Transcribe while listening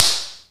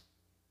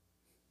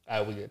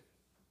We good.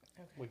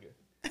 Okay. We good.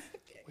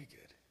 Okay. We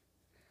good.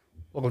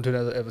 Welcome to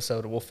another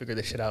episode of We'll Figure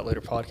This Shit Out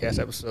Later podcast,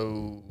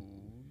 episode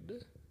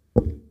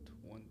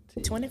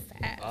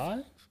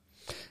 25.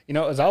 You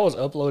know, as I was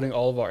uploading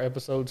all of our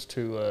episodes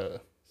to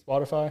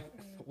Spotify,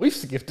 we've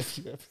skipped a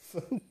few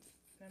episodes.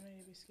 How many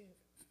did we skip?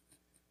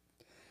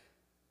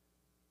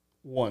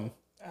 One.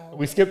 Oh,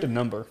 We skipped a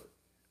number,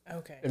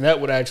 okay. and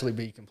that would actually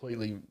be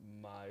completely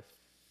my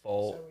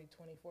fault. So are we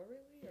 24 really,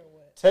 or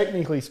what?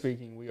 Technically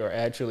speaking, we are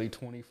actually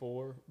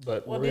 24,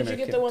 but Well, we're did gonna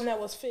you get the one that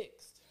was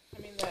fixed?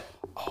 I mean that.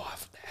 Oh,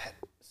 I've that.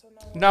 So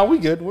No, we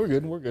good. We're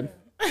good. We're good.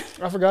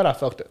 I forgot I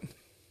fucked it.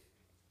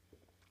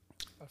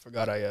 I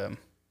forgot I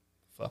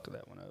fucked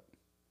that one up.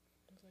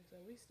 I was like, so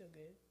we still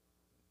good.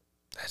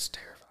 That's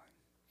terrifying.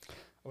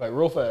 Okay,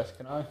 real fast.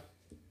 Can I?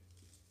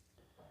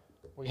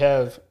 We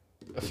have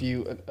a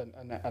few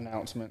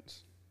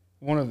announcements.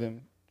 One of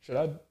them, should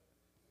I?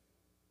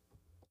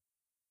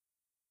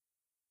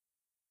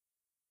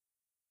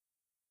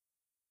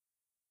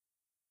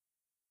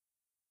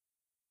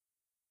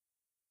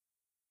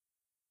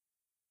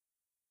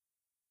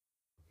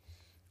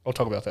 I'll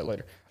talk about that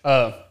later.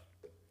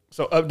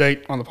 So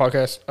update on the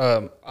podcast.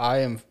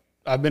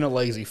 I've been a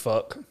lazy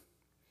fuck,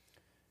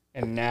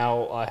 and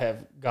now I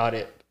have got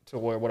it to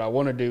where what I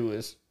want to do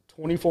is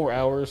 24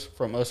 hours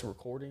from us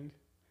recording.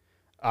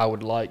 I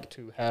would like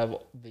to have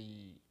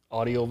the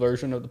audio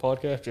version of the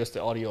podcast, just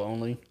the audio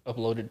only,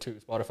 uploaded to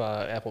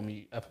Spotify, Apple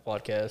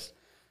Podcasts,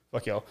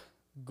 fuck y'all,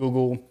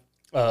 Google,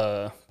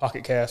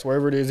 Pocket Cast,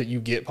 wherever it is that you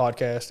get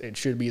podcasts. It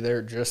should be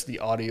there, just the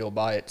audio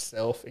by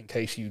itself, in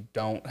case you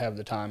don't have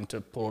the time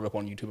to pull it up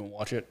on YouTube and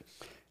watch it.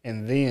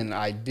 And then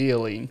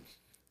ideally,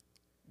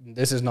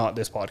 this is not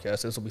this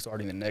podcast. This will be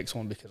starting the next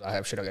one because I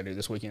have shit I got to do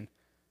this weekend.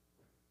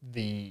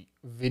 The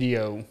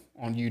video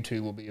on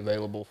YouTube will be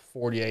available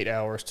 48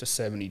 hours to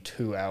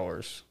 72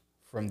 hours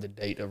from the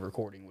date of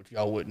recording, which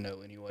y'all wouldn't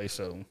know anyway,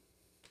 so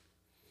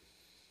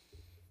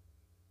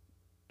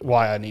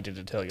why I needed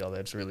to tell y'all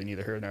that's really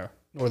neither here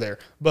nor there.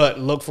 But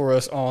look for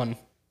us on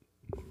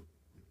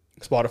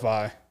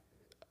Spotify,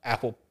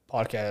 Apple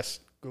Podcasts,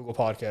 Google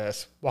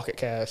Podcasts, Pocket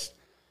Cast.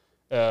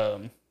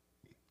 I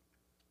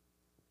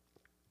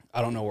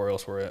don't know where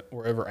else we're at,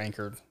 wherever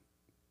Anchor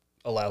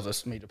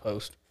allows me to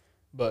post.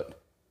 But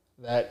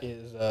that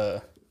is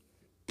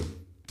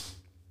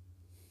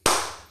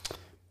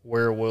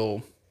where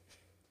we'll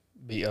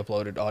be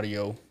uploaded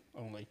audio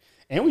only.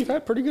 And we've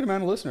had pretty good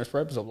amount of listeners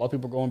per episode. A lot of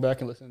people are going back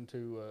and listening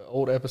to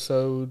old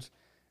episodes,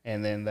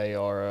 and then they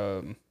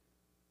are,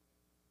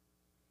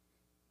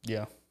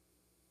 yeah.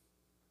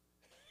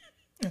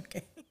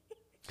 Okay.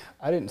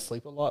 I didn't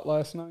sleep a lot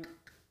last night,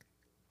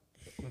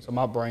 so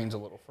my brain's a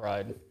little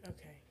fried.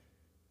 Okay.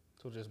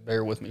 So just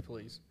bear with me,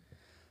 please.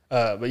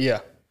 But yeah,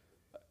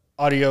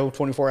 audio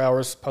 24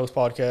 hours post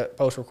podcast,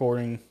 post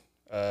recording.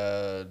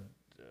 The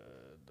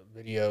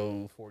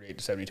video 48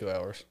 to 72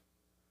 hours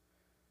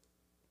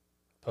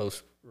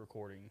post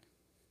recording,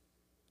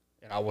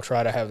 and I will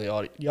try to have the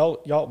audio.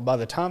 Y'all. By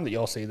the time that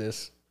y'all see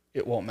this,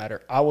 it won't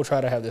matter. I will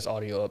try to have this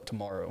audio up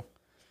tomorrow.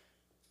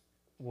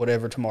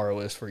 Whatever tomorrow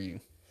is for you.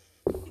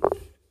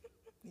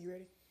 You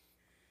ready?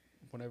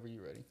 Whenever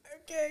you're ready.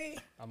 Okay.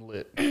 I'm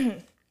lit.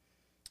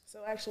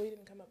 So actually, we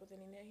didn't come up with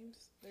any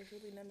names. There's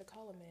really none to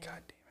call a man.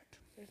 God damn it.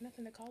 There's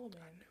nothing to call a man.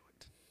 I knew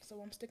it.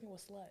 So I'm sticking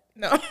with slut.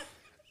 No.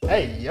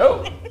 Hey,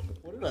 yo.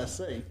 What did I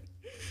say?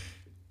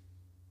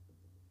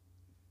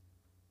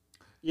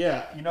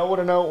 Yeah, you know what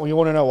I know? You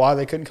want to know why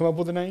they couldn't come up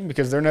with a name?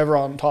 Because they're never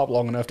on top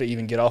long enough to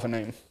even get off a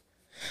name.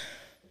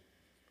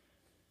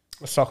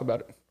 Let's talk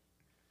about it.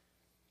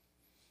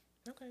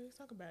 Okay, let's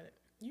talk about it.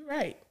 You're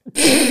right.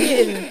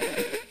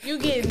 You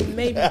getting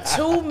maybe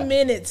 2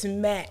 minutes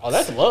max. Oh,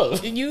 that's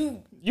love.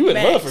 You in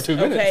max. love for 2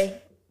 minutes.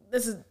 Okay,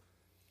 this is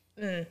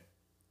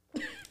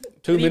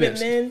 2 minutes.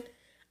 Even then,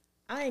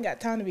 I ain't got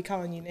time to be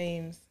calling you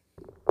names.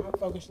 I'm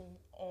focusing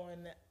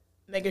on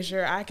making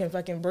sure I can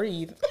fucking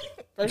breathe.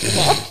 First of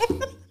all,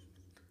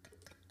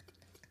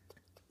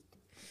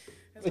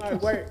 that's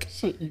hard work.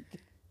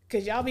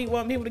 Cause y'all be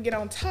wanting people to get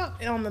on top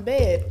and on the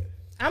bed.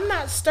 I'm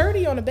not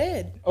sturdy on the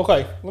bed.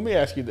 Okay, let me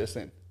ask you this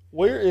then.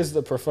 Where is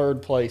the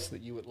preferred place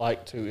that you would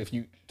like to if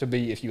you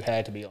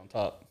had to be on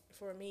top?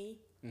 For me,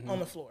 on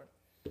the floor.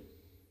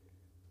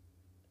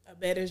 A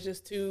bed is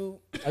just too.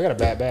 I got a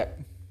bad back.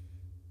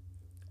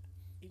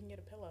 You can get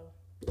a pillow.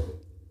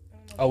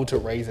 Oh, to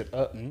raise it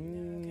up.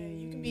 Okay,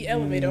 you can be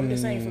elevated. I'm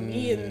just saying, for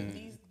me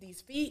and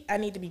these feet, I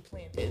need to be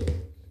planted.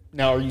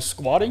 Now, are you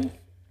squatting,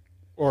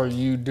 or are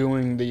you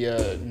doing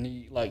the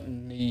knee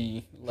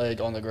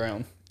leg on the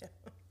ground?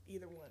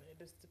 Either one, it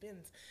just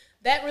depends.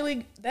 That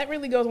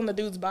really goes on the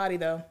dude's body,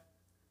 though.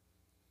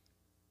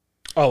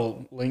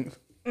 Oh, length.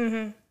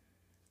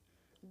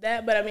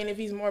 That, but I mean, if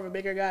he's more of a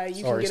bigger guy,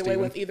 you can get away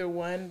with either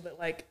one. But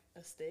like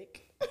a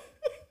stick,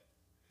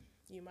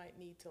 you might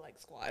need to like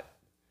squat.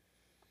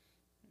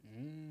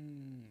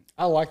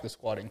 I like the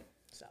squatting.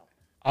 So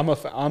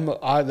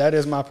that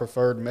is my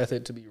preferred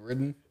method to be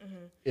ridden,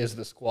 is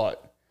the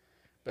squat.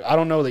 But I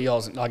don't know that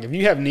y'all's, like, if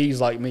you have knees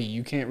like me,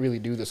 you can't really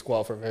do the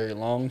squat for very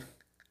long.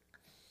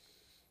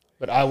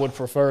 but I would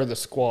prefer the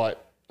squat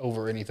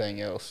over anything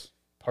else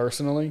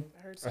personally.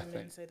 I heard some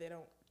men say they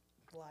don't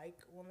like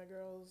when the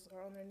girls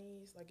are on their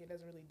knees. Like, it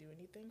doesn't really do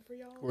anything for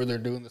y'all. Where they're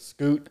doing the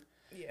scoot.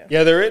 Yeah.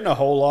 Yeah, there isn't a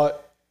whole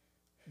lot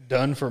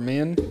done for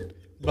men,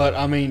 but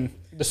I mean,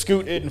 the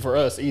scoot isn't for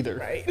us either.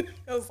 Right.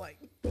 I was like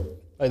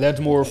that's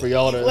more for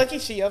y'all to. Lucky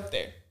she up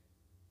there.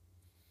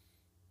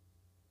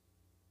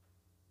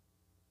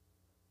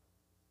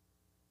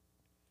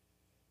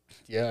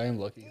 Yeah, I am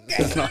lucky.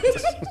 It's not,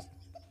 Just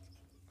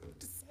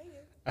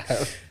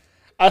saying.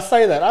 I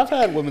say that I've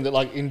had women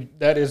that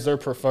that is their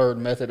preferred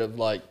method of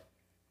like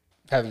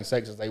having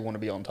sex is they want to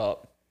be on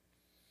top.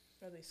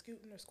 Are they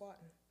scooting or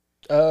squatting?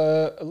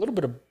 A little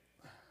bit of.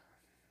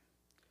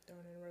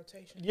 Throwing in a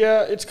rotation.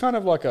 Yeah, it's kind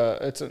of like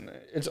it's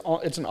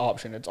an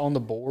option. It's on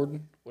the board,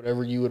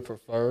 whatever you would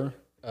prefer.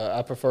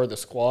 I prefer the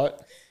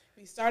squat.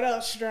 We start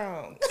out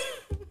strong.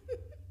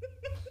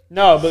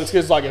 No, but it's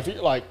because like if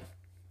you like,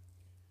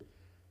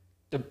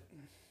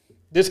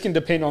 this can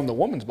depend on the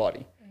woman's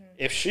body. Mm-hmm.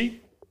 If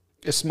she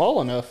is small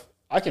enough,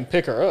 I can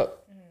pick her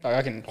up. Mm-hmm. Like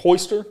I can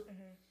hoist her.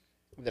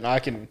 Mm-hmm. Then I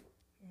can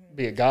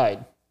be a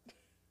guide.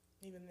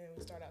 Even then,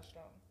 we start out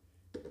strong.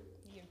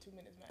 You in 2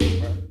 minutes,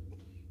 man.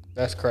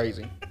 That's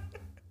crazy.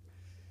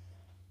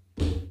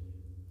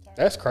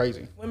 That's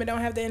crazy. Women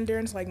don't have the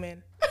endurance like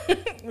men.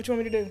 What you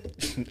want me to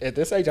do? At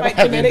this age, I don't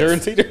have the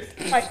endurance either.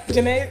 Like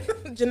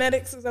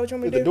genetics? Is that what you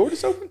want me to do? Is the door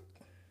just open?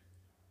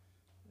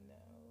 No.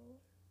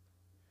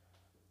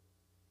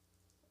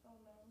 Oh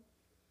no.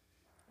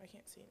 I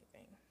can't see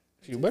anything.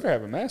 You better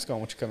have a mask on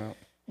when you come out.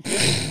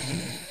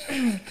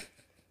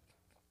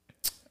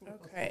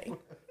 Okay.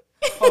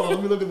 Hold on,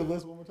 let me look at the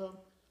list one more time.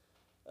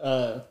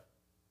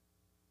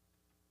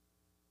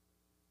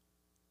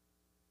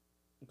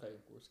 Okay,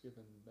 we're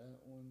skipping that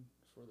one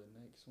for the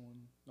next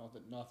one. Not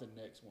the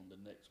next one. The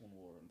next one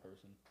we're in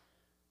person.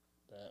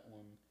 That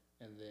one,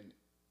 and then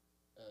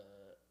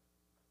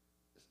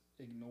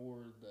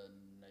ignore the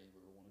neighbor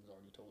one because I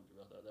already told you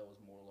about that. That was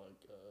more like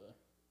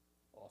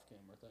off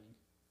camera thing.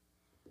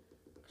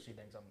 She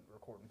thinks I'm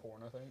recording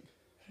porn. I think.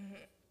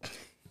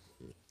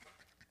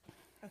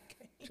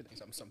 Okay. She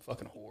thinks I'm some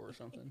fucking whore or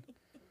something.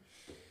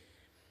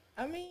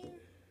 I mean,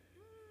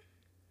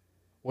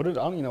 I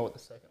don't even know what the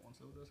second one.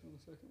 So that's on the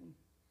second one.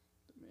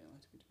 Man, I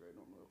like to be degraded.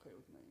 I'm okay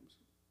with names.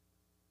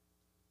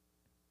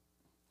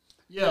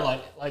 Yeah,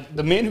 like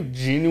the men who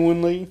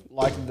genuinely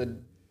like the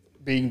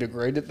being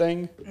degraded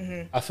thing,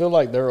 I feel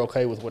like they're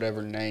okay with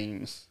whatever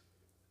names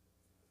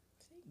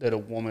that a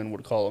woman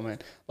would call a man.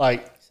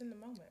 Like, it's in the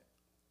moment.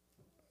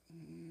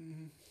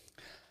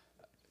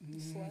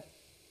 Slut.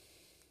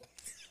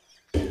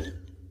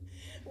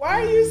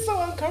 Why are you so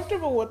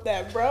uncomfortable with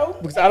that, bro?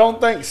 because I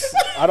don't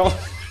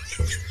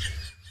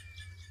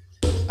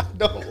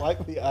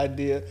like the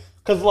idea.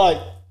 Because,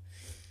 like,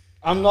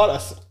 I'm not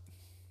a.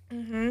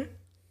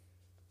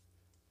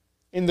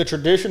 In the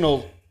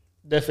traditional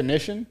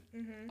definition,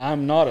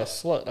 I'm not a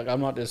slut. Like, I'm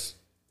not just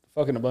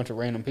fucking a bunch of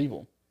random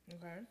people.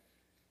 Okay.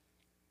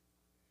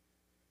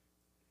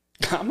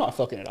 I'm not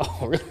fucking at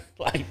all, really.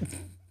 Like,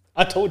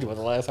 I told you about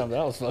the last time that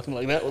I was fucking.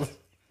 Like, that was.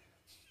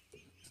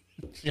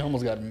 She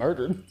almost got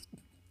murdered.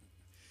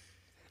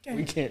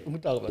 Okay. We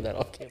talk about that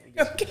off camera.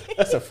 Okay.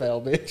 That's a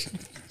foul bitch.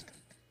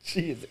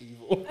 She is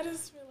evil. I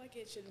just feel like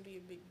it shouldn't be a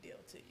big deal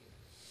to you.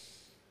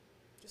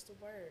 Just a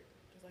word.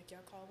 Just like y'all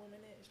call women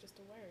it, it's just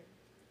a word.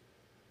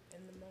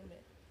 In the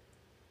moment.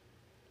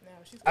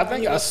 Now, she's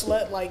calling you a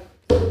slut, like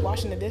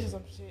washing the dishes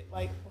and shit.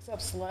 Like, what's up,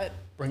 slut?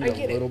 Bring it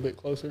a little bit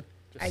closer.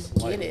 I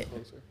get it.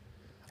 Closer.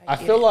 I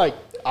feel like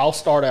I'll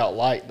start out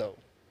light, though.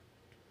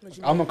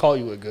 I'm going to call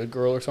you a good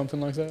girl or something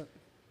like that.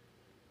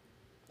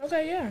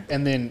 Okay, yeah.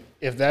 And then,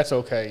 if that's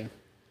okay,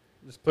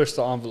 just push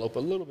the envelope a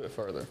little bit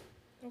further.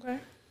 Okay.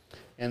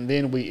 And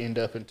then we end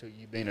up into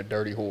you being a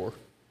dirty whore.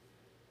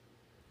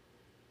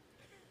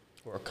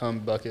 Or a cum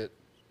bucket.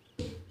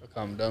 A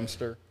cum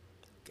dumpster.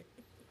 Okay.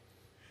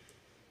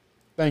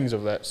 Things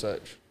of that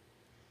such.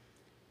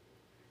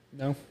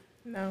 No?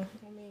 No.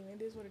 I mean,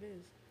 it is what it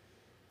is.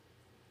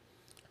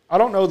 I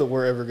don't know that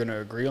we're ever going to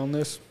agree on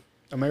this,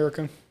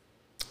 America.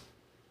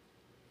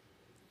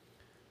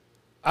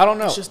 I don't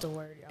know. It's just a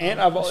word, y'all. And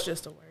it's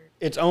just a word.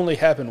 It's only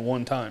happened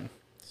one time.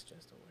 It's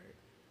just a word.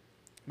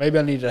 Maybe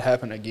I need it to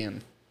happen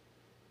again.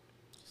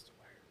 Just a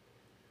word.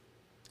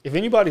 If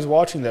anybody's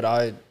watching that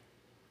I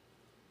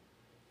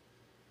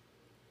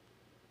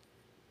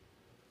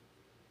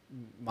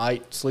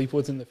might sleep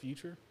with in the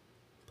future,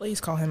 Please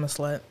call him a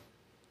slut.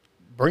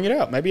 bring it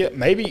out. Maybe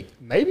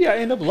I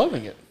end up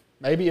loving it.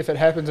 Maybe if it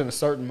happens in a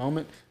certain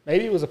moment,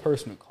 maybe it was a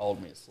person who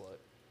called me a slut.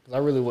 Because I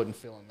really wasn't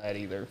feeling that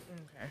either.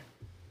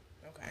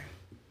 Okay.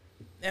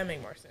 That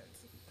make more sense.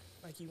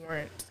 Like you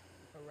weren't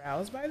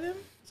aroused by them?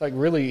 It's like,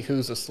 really,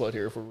 who's a slut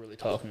here if we're really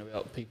talking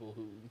about people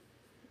who,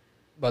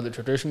 by the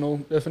traditional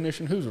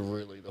definition, who's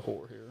really the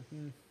whore here?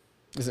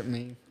 Is it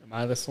me? Am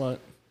I the slut?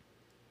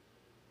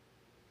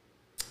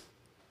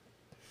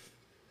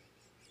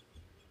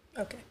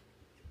 Okay.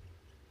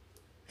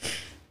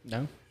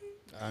 No?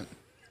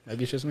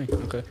 Maybe it's just me.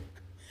 Okay.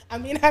 I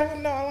mean, I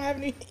don't know. I don't have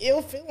any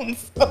ill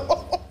feelings.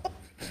 So.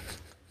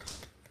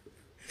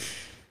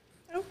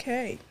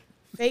 Okay.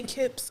 Fake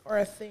hips are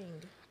a thing.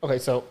 Okay,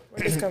 so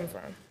Where does this come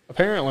from?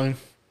 apparently,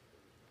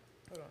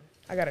 Hold on.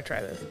 I gotta try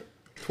this.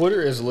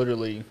 Twitter is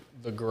literally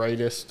the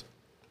greatest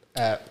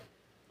app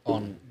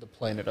on the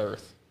planet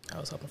Earth. I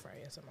was hoping for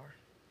ASMR.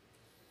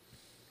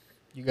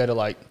 You got to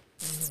like...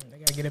 I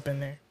gotta get up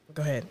in there.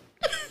 Go ahead.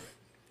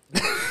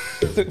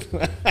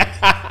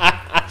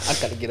 I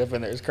got to get up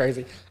in there. It's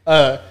crazy.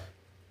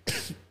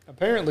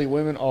 Apparently,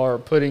 women are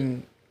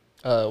putting,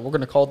 we're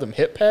going to call them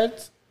hip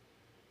pads,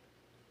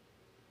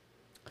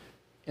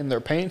 in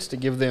their pants to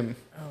give them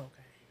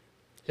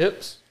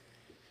hips.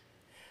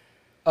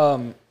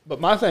 But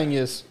my thing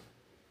is,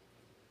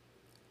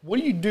 what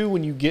do you do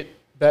when you get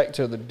back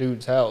to the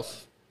dude's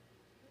house?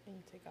 And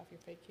you take off your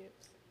fake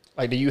hips.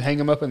 Like, do you hang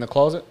them up in the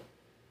closet?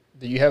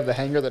 Do you have the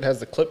hanger that has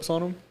the clips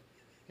on them?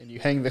 And you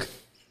hang the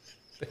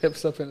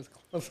hips up in his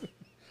closet?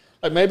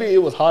 Like, maybe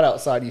it was hot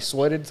outside. You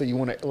sweated, so you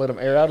want to let them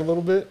air out a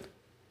little bit.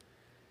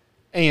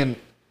 And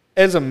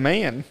as a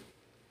man,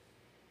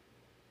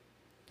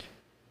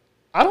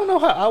 I don't know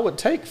how I would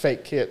take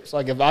fake hips.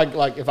 Like,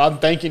 if I'm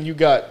thinking you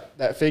got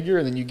that figure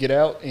and then you get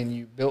out and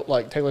you built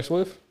like Taylor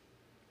Swift,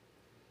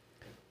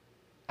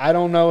 I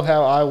don't know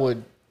how I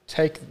would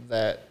take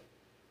that,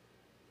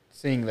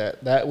 seeing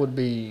that. That would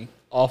be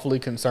awfully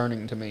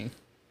concerning to me.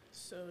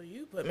 So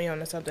you put me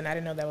onto something. I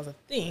didn't know that was a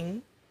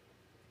thing.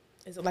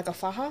 Is it like a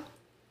faja?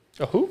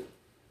 A who?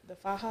 The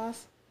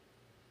fajas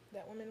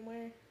that women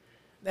wear?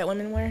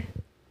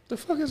 The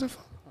fuck is a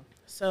faja?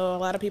 So a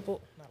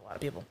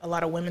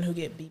lot of women who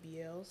get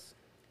BBLs,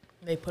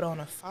 they put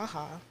on a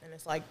faja, and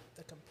it's like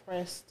the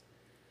compressed,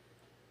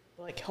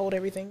 like hold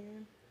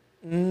everything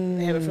in.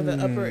 They have it for the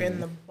upper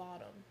and the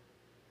bottom.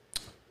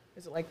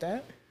 Is it like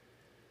that?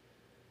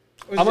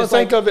 I'm gonna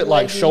think of it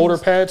like shoulder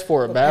pads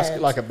for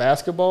like a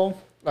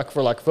basketball, like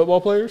for like football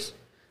players.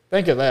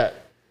 Think of that,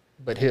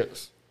 but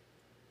hips.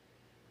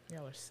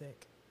 Y'all are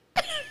sick.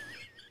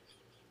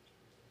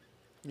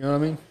 You know what I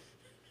mean?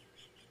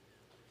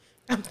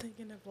 I'm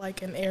thinking of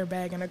like an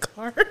airbag in a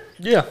car.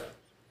 Yeah.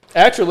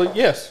 Actually,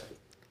 yes.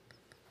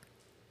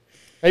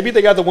 Maybe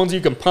they got the ones you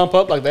can pump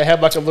up. Like they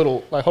have like a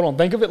little, like, hold on,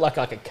 think of it like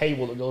a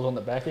cable that goes on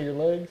the back of your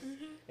legs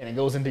and it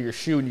goes into your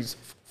shoe and you just...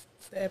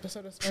 The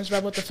episode of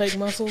SpongeBob with the fake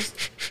muscles?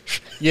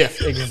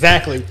 Yes,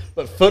 exactly.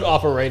 But foot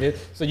operated.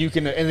 So you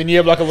can, and then you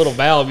have like a little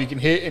valve you can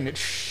hit and it...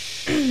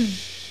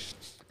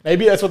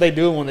 Maybe that's what they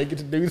do when they get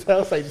to dude's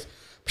house. They just...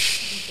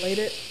 Inflate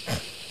it.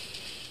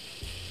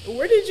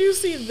 Where did you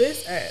see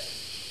this at?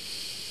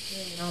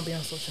 I don't be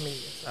on social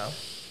media, so.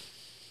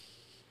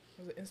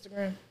 Was it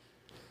Instagram?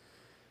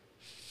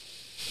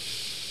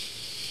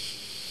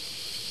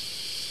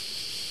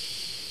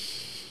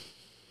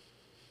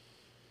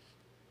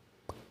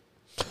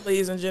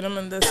 Ladies and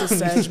gentlemen, this is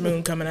Sag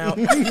Moon coming out.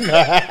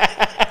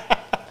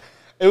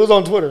 It was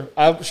on Twitter.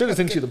 I should have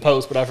sent you the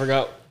post, but I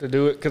forgot to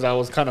do it because I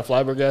was kind of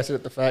flabbergasted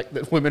at the fact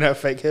that women have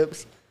fake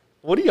hips.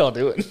 What are y'all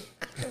doing?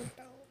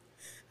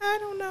 I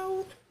don't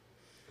know.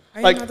 I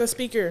Like, am not the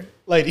speaker,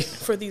 ladies,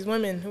 for these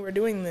women who are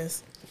doing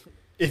this.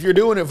 if you're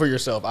doing it for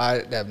yourself,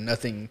 I have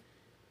nothing.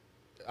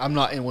 I'm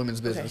not in women's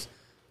business. Okay.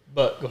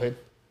 But go ahead.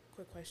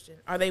 Quick question.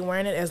 Are they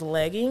wearing it as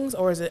leggings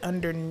or is it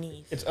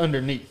underneath? It's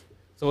underneath.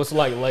 So it's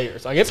like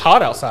layers. Like, it's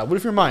hot outside. What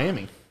if you're in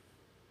Miami?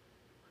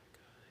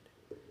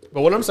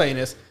 But what I'm saying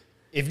is,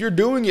 if you're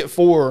doing it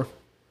for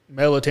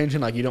male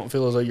attention, like you don't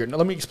feel as though you're... Now,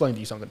 let me explain to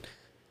you something.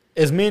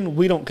 As men,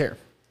 we don't care.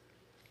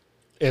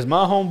 As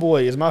my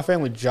homeboy, as my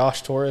family,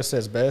 Josh Torres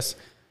says best,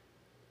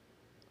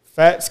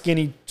 fat,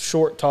 skinny,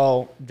 short,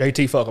 tall,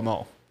 JT, fuck them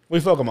all. We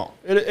fuck them all.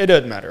 It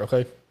doesn't matter,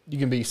 okay? You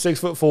can be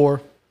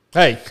 6'4".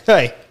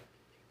 Hey,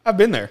 I've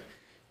been there.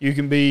 You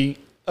can be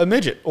a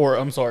midget, or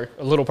I'm sorry,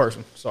 a little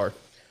person. Sorry.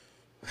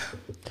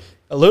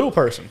 A little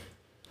person.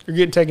 You're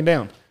getting taken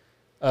down.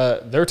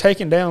 They're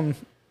taking down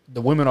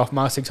the women off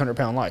My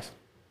 600-Pound Life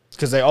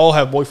because they all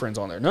have boyfriends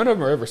on there. None of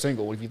them are ever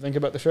single. If you think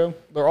about the show,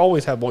 they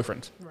always have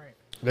boyfriends. Right.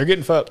 They're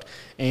getting fucked.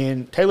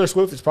 And Taylor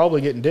Swift is probably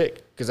getting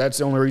dick because that's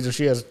the only reason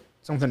she has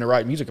something to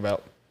write music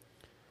about.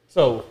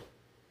 So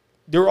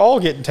they're all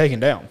getting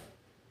taken down.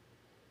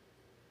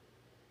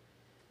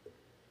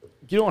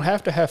 You don't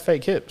have to have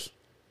fake hips.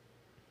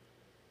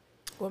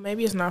 Well,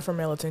 maybe it's not for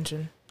male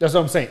attention. That's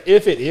what I'm saying.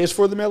 If it is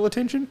for the male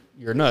attention,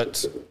 you're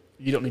nuts.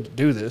 You don't need to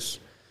do this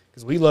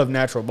because we love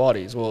natural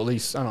bodies. Well, at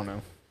least, I don't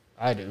know.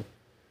 I do.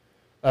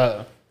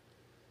 I'm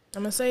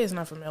going to say it's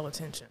not for male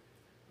attention.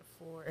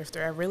 For if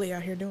they're really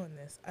out here doing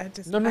this. I have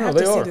to see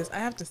this. I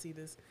have to see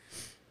this.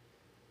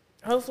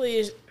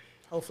 Hopefully,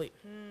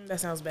 that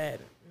sounds bad.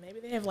 Maybe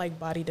they have like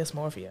body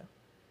dysmorphia.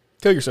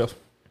 Kill yourself.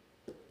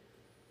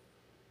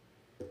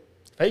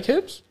 Fake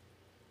hips?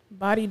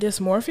 Body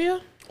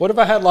dysmorphia? What if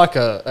I had like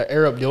a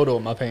Arab dildo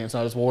in my pants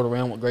and I just wore it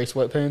around with gray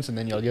sweatpants and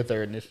then y'all get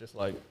there and it's just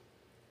like,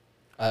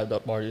 I have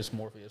body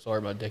dysmorphia.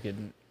 Sorry, my dick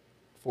isn't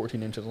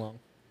 14 inches long.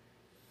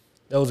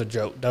 That was a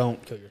joke.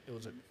 Don't kill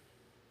yourself.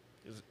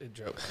 It was a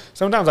joke.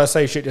 Sometimes I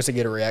say shit just to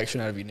get a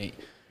reaction out of you neat.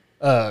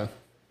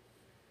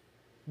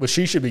 Which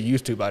she should be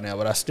used to by now,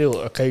 but I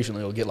still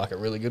occasionally will get like a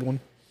really good one.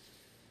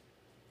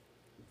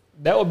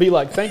 That would be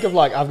like, think of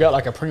like I've got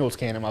like a Pringles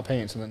can in my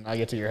pants, and then I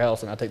get to your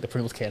house and I take the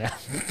Pringles can out.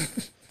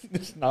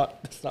 It's not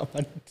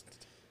my.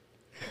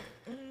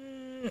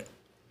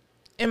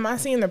 Am I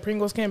seeing the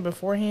Pringles can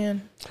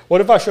beforehand?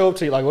 What if I show up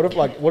to you?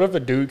 What if a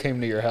dude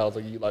came to your house?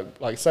 Like you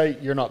like say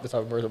you're not the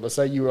type of person, but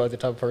say you were like the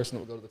type of person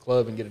that would go to the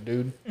club and get a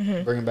dude,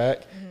 bring him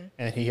back,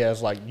 and he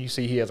has like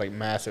he has like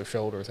massive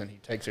shoulders, and he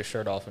takes his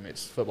shirt off and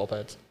it's football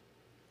pads.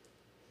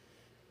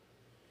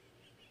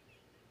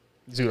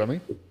 You see what I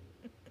mean?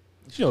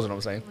 She knows what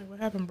I'm saying. Like, what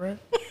happened, bro?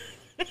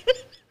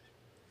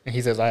 And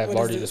he says, "I have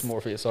body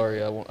dysmorphia.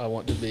 Sorry, I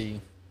want to be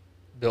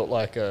built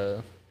like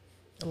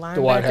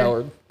Dwight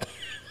Howard."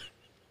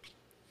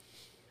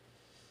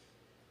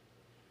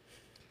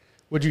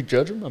 Would you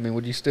judge him? I mean,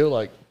 would you still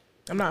like?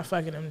 I'm not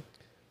fucking him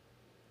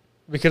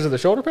because of the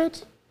shoulder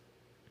pads.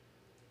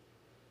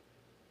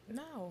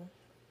 No,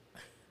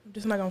 I'm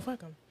just not gonna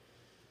fuck him.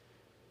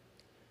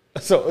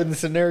 So in the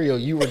scenario,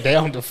 you were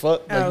down to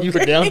fuck, like you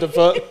were down to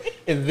fuck,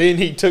 and then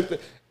he took the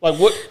like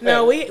what?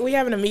 No, we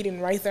having a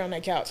meeting right there on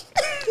that couch.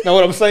 No,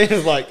 what I'm saying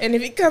is like, and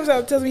if he comes out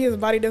and tells me he has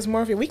body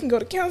dysmorphia, we can go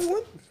to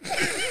counseling.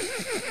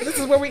 This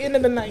is where we end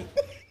the night.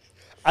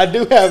 I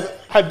do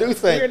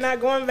think we're not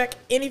going back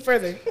any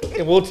further.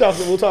 And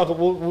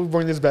we'll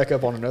bring this back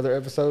up on another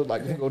episode,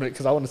 like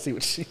because I want to see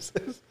what she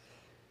says.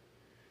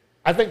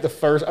 I think a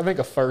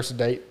first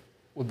date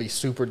would be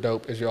super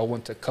dope as y'all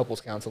went to couples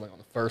counseling on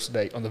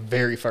the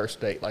very first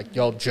date. Like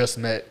y'all just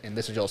met and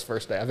this is y'all's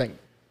first date. I think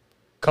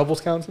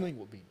couples counseling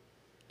would be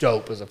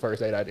dope as a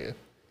first date idea.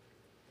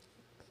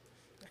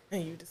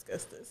 And you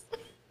discussed this.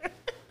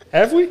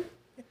 Have we?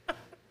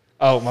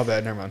 Oh, my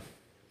bad. Never mind.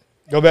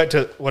 Go back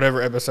to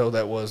whatever episode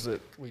that was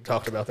that we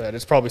talked about that.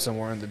 It's probably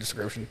somewhere in the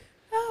description.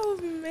 Oh,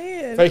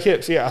 man. Fake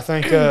hips. Yeah, I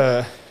think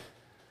I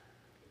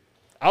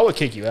would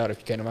kick you out if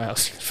you came to my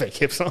house with fake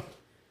hips on.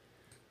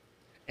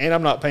 And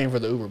I'm not paying for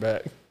the Uber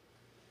back.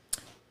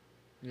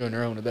 You're on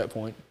your own at that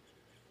point.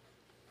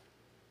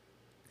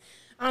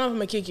 I don't know if I'm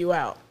going to kick you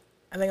out.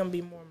 I think I'm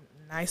going to be more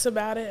nice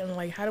about it. And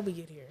like, how did we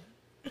get here?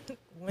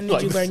 When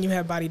did you learn you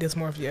have body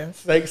dysmorphia?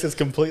 Thanks is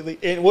completely...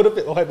 And what if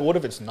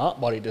it's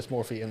not body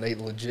dysmorphia and they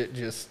legit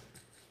just...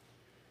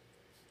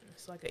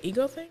 It's like an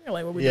ego thing? Or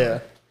like what we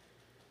doing?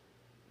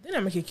 Then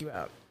I'm going to kick you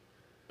out.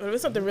 But if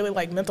it's something really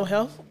like mental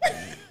health,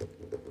 I'm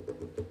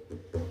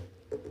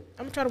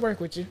going to try to work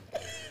with you.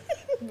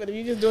 But if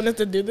you're just doing this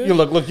to do this...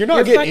 Look, you're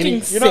not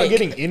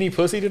getting any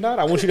pussy tonight.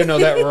 I want you to know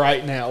that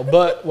right now.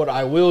 But what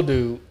I will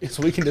do is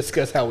we can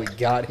discuss how we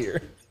got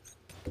here.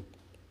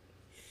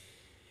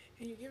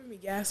 And you're giving me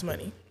gas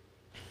money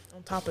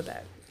on top of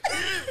that.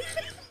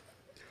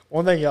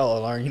 One thing y'all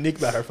will learn, unique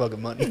about her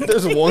fucking money.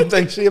 There's one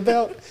thing she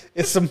about,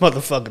 it's some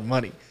motherfucking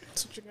money.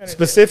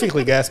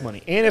 Specifically gas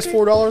money. And it's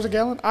 $4 a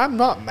gallon. I'm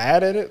not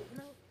mad at it.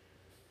 No.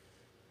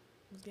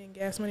 I was getting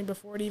gas money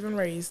before it even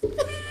raised.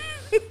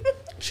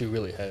 She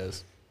really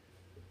has.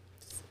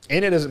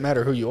 And it doesn't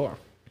matter who you are.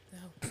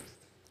 No.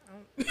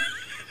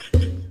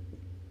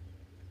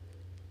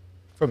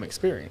 From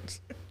experience.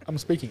 I'm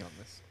speaking on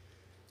this.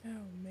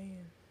 Oh,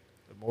 man.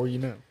 The more you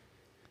know.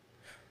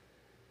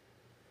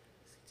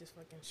 Just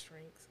fucking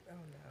shrinks. Oh,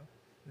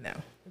 no. No.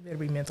 It better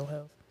be mental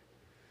health.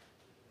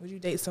 Would you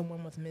date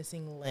someone with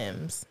missing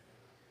limbs?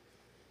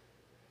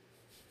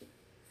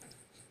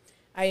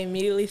 I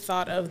immediately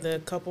thought of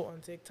the couple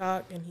on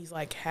TikTok, and he's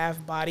like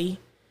half body.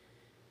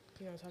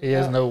 You know what I'm talking about? He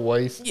has no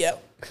waist.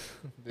 Yep.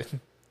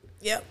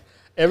 Yep.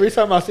 Every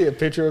time I see a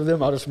picture of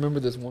them, I just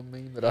remember this one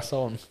meme that I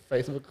saw on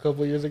Facebook a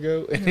couple of years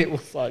ago, and it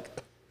was like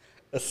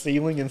a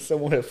ceiling and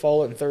someone had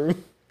fallen through,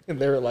 and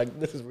they were like,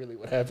 "This is really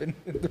what happened."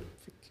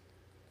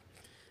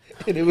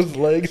 And it was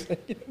legs.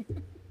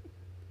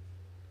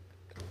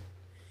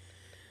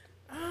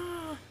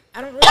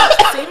 I don't really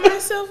see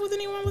myself with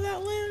anyone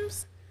without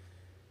limbs.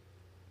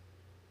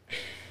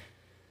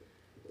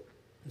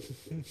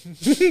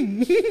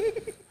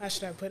 How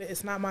should I put it?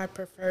 It's not my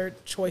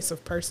preferred choice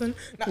of person.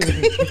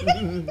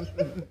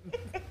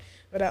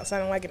 Without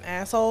sounding like an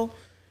asshole.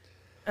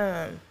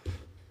 But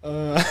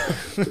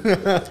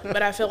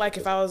I feel like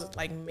if I was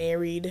like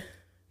married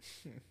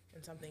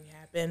and something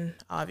happened,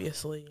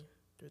 obviously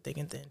through thick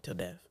and thin till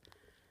death.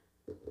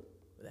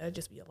 But that'd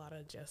just be a lot of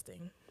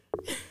adjusting.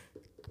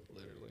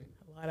 Literally.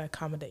 A lot of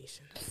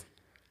accommodations.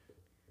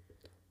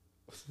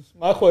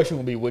 My question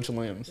will be which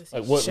limbs? Does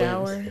like he what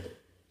shower, limbs?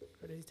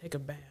 or does he take a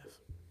bath?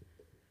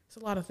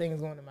 There's a lot of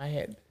things going in my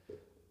head.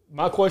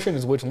 My question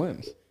is which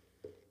limbs?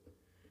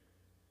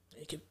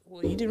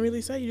 Well, you didn't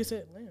really say. You just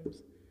said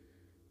limbs.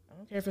 I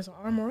don't care if it's an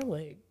arm or a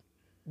leg.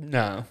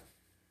 No.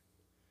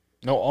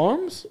 No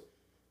arms?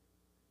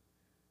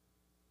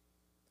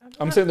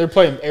 I'm sitting there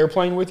playing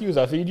airplane with you as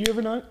I feed you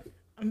every night.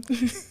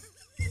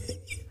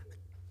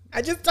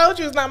 I just told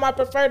you it's not my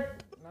preferred.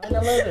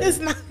 It's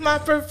not my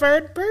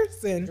preferred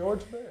person.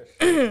 George Bush.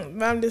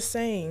 But I'm just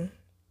saying,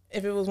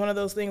 if it was one of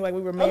those things like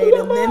we were married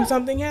and then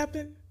something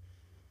happened,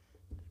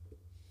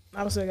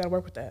 obviously I got to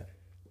work with that.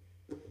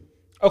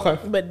 Okay.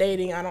 But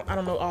dating, I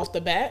don't know off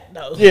the bat.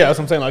 No. Yeah, that's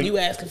what I'm saying. Like you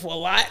asking for a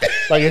lot.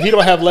 Like if you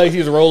don't have legs,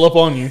 you just roll up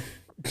on you.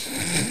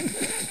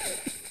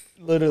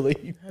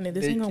 Literally. Honey,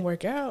 this ain't gonna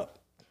work out.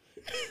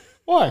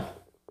 Why?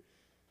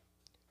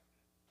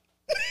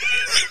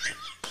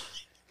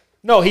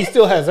 No, he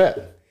still has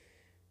that.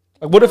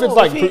 Like, what if it's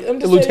like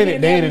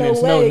Lieutenant Dan and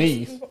it's no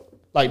knees?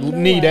 Like,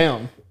 knee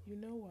down. You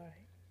know why.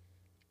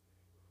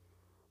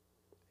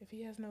 If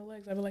he has no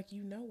legs, I'd be like,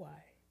 you know why.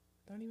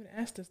 Don't even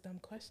ask this dumb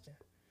question.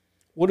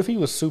 What if he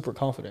was super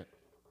confident?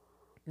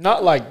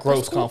 Not like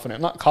gross confident.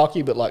 Not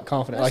cocky, but like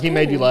confident. Like he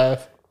made you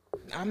laugh.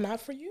 I'm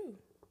not for you.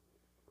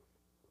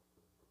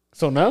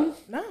 So no?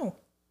 No.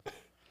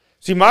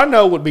 See, my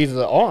no would be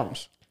the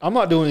arms. I'm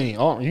not doing any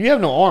arms. You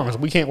have no arms.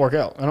 We can't work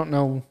out. I don't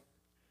know.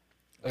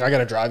 Like, I got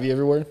to drive you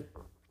everywhere.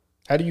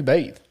 How do you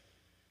bathe?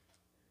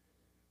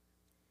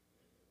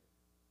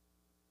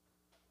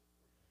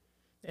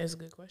 That's a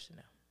good question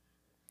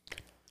now.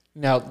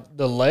 Now,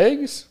 the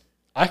legs,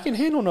 I can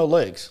handle no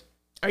legs.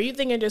 Are you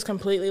thinking just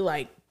completely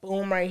like,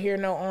 boom, right here,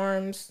 no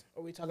arms?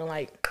 Or are we talking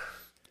like...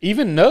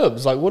 Even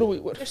nubs. Like, what do we...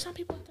 What? There's some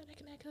people out there that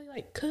can actually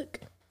like cook.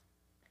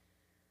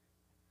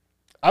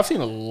 I've seen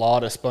a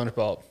lot of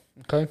SpongeBob.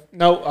 Okay?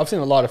 No, I've seen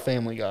a lot of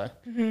Family Guy.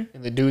 Mm-hmm.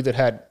 And the dude that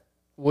had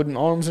wooden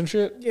arms and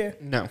shit? Yeah.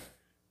 No.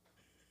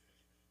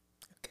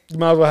 You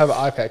might as well have an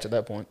eye patch at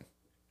that point.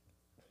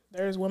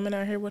 There's women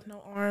out here with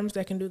no arms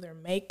that can do their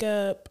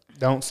makeup.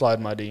 Don't slide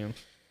my DMs.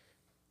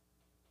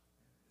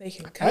 They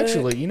can cook.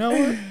 Actually, you know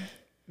what?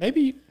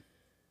 Maybe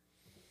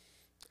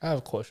I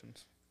have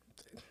questions.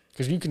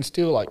 Because you can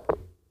still, like,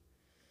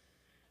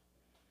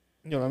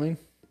 you know what I mean?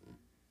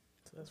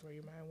 So that's where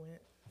your mind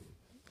went.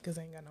 Because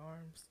they ain't got no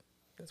arms.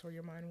 That's where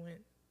your mind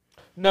went.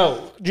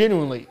 No,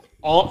 genuinely.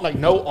 Like,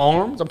 no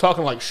arms. I'm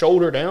talking, like,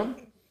 shoulder down.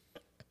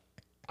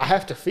 I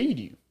have to feed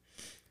you.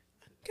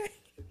 Okay.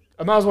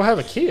 I might as well have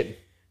a kid.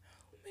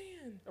 Oh,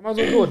 man. I might as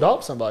well go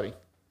adopt somebody.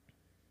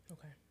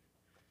 Okay.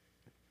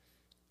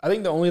 I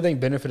think the only thing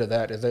benefit of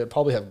that is they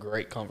probably have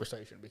great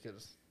conversation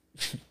because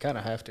you kind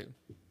of have to.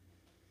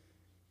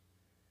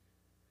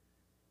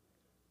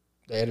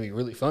 They had to be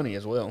really funny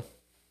as well.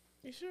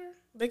 You sure?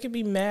 They could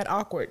be mad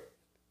awkward.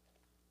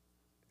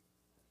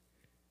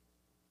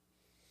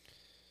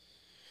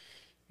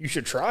 You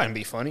should try and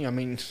be funny. I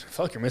mean,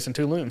 fuck, you're missing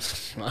 2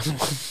 limbs. Might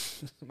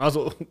as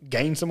well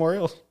gain somewhere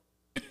else.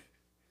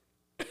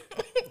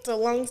 So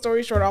long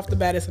story short, off the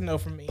bat, it's a no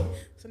for me.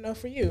 It's a no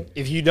for you.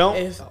 If you don't,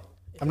 if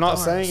I'm not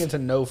saying it's a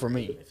no for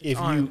me.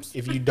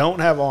 If you don't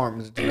have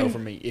arms, it's a no for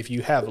me. If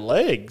you have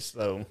legs,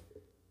 though,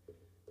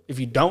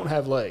 if you don't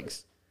have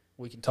legs,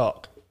 we can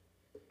talk.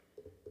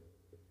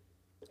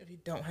 If you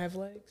don't have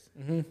legs?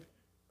 Mm-hmm.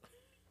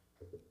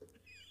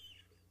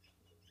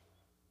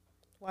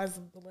 Why is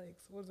it the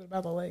legs? What is it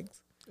about the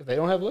legs? If they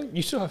don't have legs,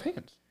 you still have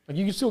hands. Like,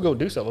 you can still go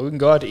do stuff. Like, we can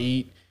go out to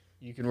eat.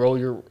 You can roll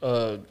your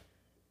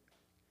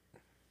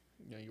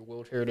your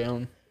wheelchair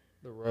down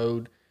the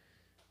road.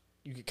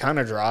 You could kind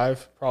of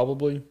drive,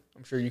 probably.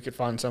 I'm sure you could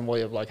find some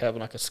way of like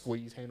having like a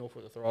squeeze handle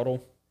for the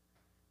throttle.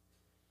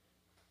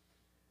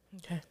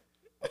 Okay.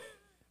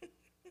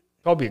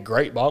 Probably a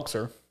great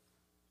boxer.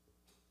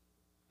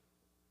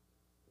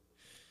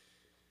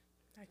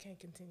 I can't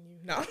continue.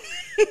 No.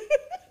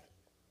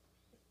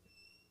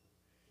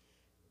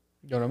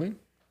 You know what I mean?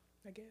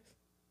 I guess.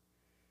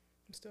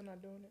 I'm still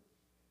not doing it.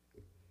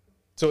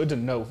 So it's a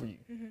no for you.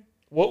 Mm-hmm.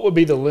 What would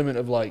be the limit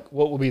of like,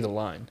 what would be the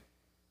line?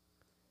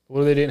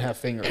 What if they didn't have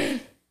fingers?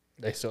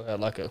 They still had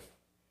like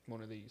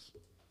one of these.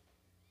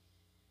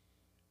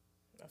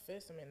 A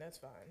fist, I mean, that's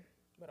fine.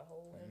 But a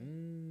whole limb?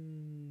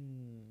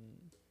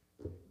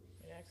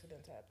 And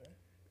accidents happen.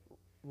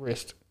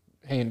 Wrist,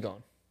 hand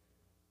gone.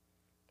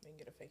 Then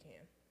get a fake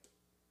hand.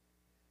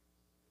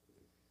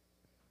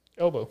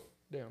 Elbow,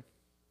 down.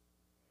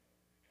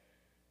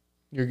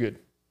 You're good.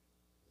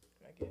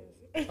 I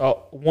guess.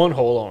 One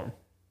whole arm.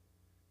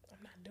 I'm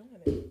not doing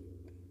it.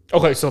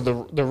 Okay, so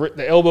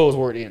the elbow is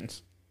where it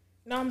ends.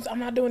 No, I'm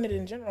not doing it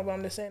in general, but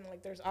I'm just saying,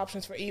 like, there's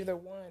options for either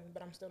one,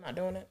 but I'm still not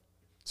doing it.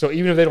 So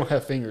even if they don't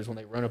have fingers, when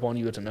they run up on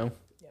you, it's a no?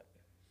 Yep.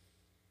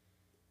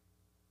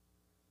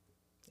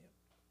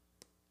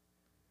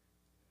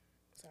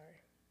 Sorry.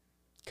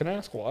 Can I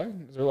ask why?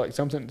 Is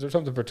there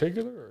something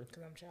particular?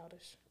 Because I'm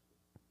childish.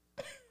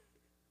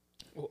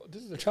 Well,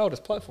 this is a childish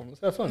platform.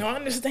 Let's have fun. No, I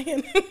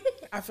understand.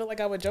 I feel like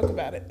I would joke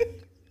about it.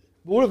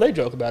 But what if they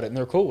joke about it and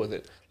they're cool with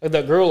it? Like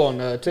that girl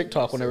on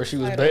TikTok, whenever she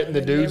was betting the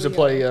dudes to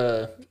play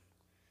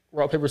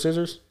rock, paper,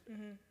 scissors.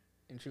 Mm-hmm.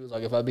 And she was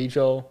like, if I beat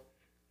y'all,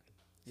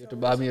 you have to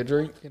buy me a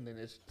drink. And then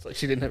it's like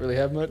she didn't really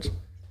have much.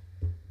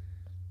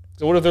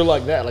 So what if they're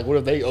like that? Like, what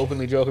if they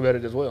openly joke about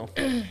it as well?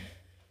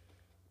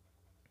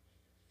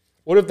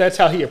 What if that's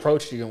how he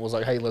approached you and was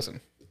like, hey,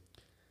 listen,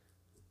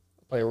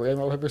 play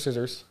rock, paper,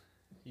 scissors.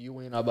 You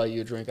win, I'll buy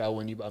you a drink. I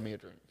win, you buy me a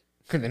drink.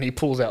 And then he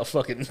pulls out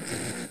fucking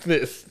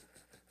this.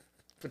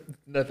 For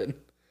nothing.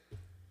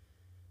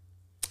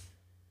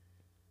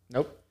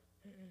 Nope.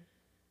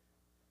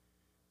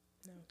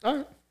 No. All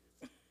right.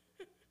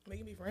 We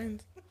can be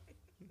friends.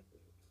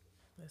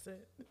 That's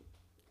it.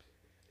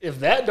 If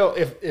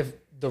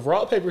the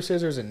rock, paper,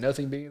 scissors and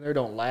nothing being there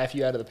don't laugh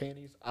you out of the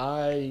panties,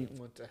 I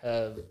want to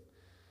have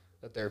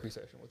a therapy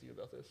session with you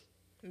about this.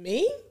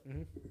 Me?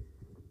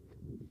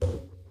 Mm-hmm.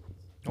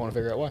 I want to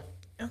figure out why.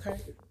 Okay.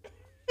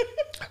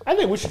 I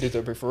think we should do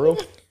therapy for real.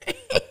 Do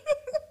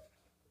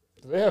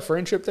they have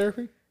friendship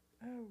therapy?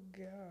 Oh,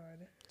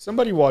 God.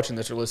 Somebody watching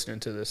this or listening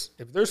to this,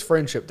 if there's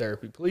friendship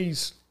therapy,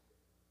 please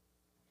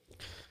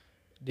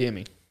DM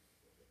me.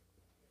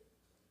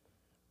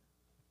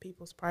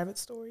 People's private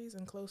stories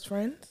and close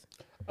friends?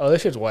 Oh,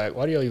 this shit's whack.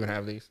 Why do y'all even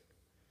have these?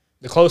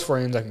 The close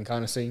friends I can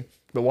kind of see.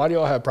 But why do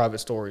y'all have private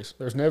stories?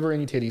 There's never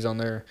any titties on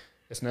there.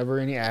 It's never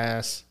any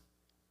ass.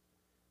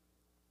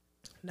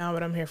 No,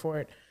 but I'm here for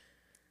it.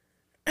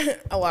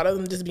 A lot of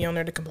them just be on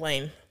there to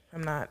complain.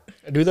 I'm not.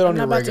 Do that on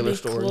your regular I'm not about to be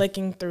story.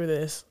 clicking through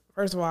this.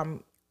 First of all,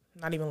 I'm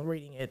not even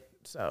reading it.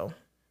 So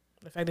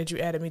the fact that you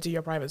added me to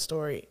your private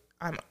story,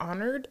 I'm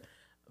honored.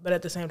 But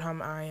at the same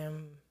time, I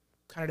am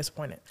kind of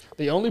disappointed.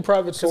 The only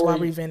private story. Because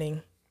why we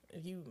venting?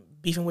 If you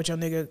beefing with your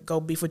nigga, go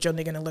beef with your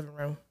nigga in the living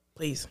room.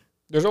 Please.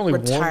 There's only We're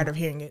one. tired of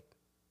hearing it.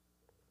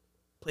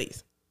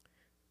 Please.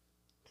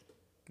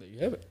 There you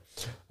have it.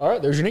 All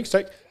right, there's your next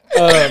take.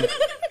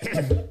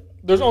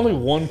 There's only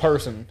one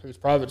person whose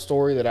private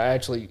story that I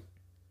actually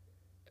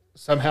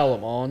somehow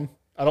am on.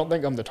 I don't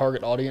think I'm the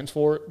target audience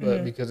for it,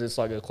 but because it's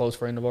like a close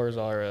friend of ours,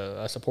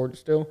 I support it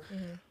still.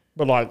 Mm-hmm.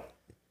 But like,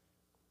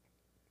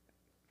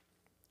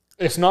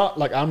 it's not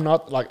like I'm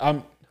not like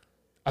I'm.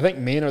 I think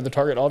men are the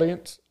target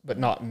audience, but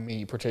not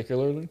me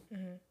particularly.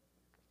 Mm-hmm.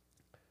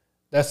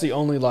 That's the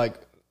only like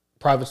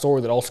private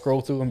story that I'll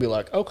scroll through and be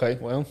like, okay,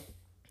 well.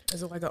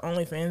 Is it like an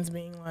OnlyFans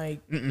being like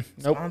nope.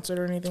 sponsored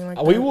or anything like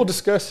that? We will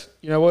discuss.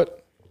 You know what?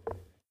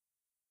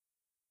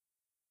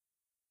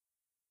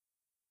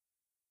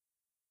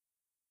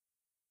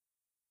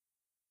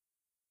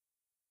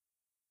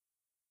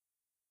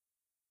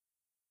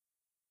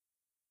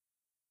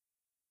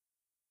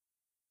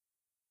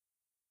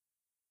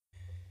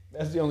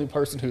 That's the only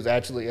person who's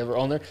actually ever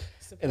on there.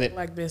 Support and then,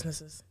 black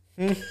businesses.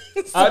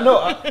 I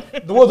know.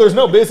 Well, there's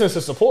no business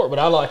to support, but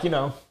I like,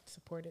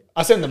 support it.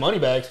 I send the money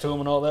bags to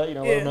them and all that.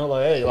 Let them know,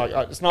 like, hey,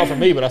 like it's not for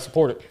me, but I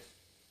support it.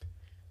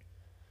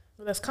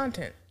 Well, that's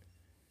content.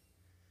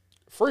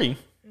 Free,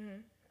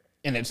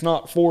 and it's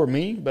not for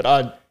me, but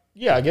I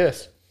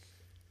guess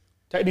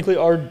technically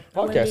our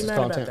podcast is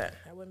content.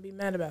 I wouldn't be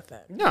mad about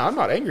that. No, I'm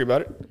not angry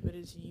about it. But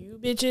it's you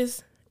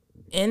bitches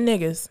and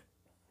niggas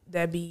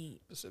that be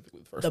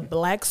specifically the the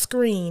black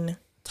screen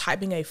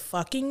typing a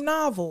fucking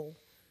novel.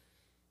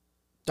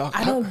 Doc,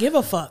 I don't give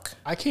a fuck.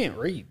 I can't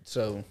read,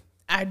 so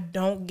I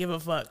don't give a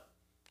fuck.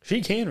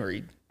 She can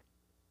read.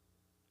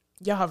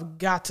 Y'all have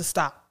got to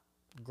stop.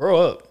 Grow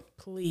up.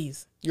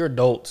 Please. You're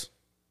adults.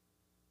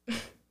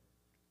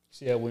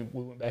 See how we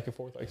went back and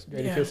forth like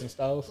Jadakiss and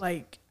Styles?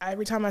 Like,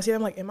 every time I see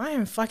them, I'm like, am I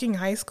in fucking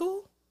high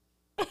school?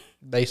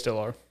 They still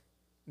are.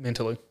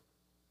 Mentally.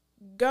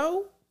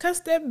 Go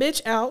cuss that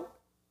bitch out.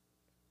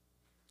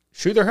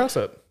 Shoot their house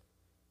up.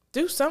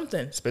 Do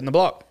something. Spit in the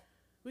block.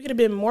 We could have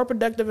been more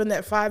productive in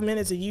that 5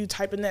 minutes of you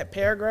typing that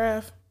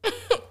paragraph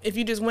if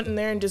you just went in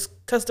there and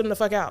just cussed them the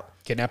fuck out.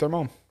 Kidnap their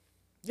mom.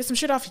 Get some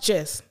shit off your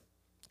chest.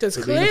 Because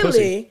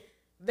clearly,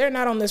 they're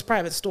not on this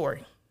private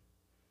story.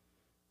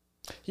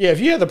 Yeah, if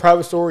you have the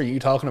private story, you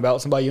talking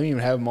about somebody, you don't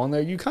even have them on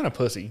there, you kind of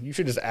pussy. You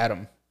should just add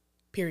them.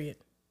 Period.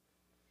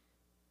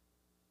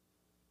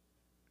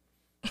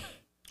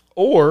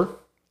 Or,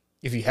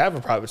 if you have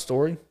a private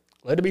story,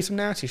 let it be some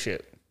nasty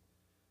shit.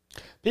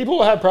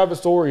 People have private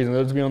stories and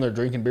they'll just be on there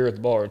drinking beer at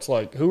the bar. It's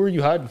like, who are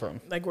you hiding from?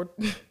 Like, we're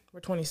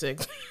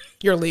 26.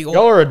 You're legal.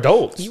 Y'all are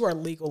adults. You are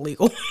legal.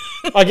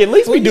 Like, at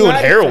least we doing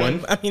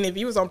heroin. I mean, if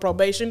you was on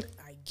probation,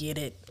 I get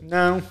it.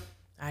 No.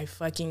 I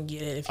fucking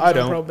get it. If you was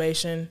on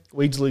probation.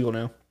 Weed's legal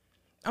now.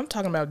 I'm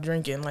talking about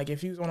drinking. Like,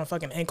 if you was on a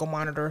fucking ankle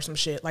monitor or some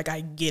shit, like,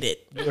 I get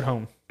it. You at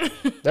home.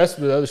 That's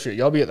the other shit.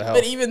 Y'all be at the house.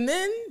 But even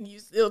then, you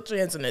still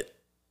chancing it.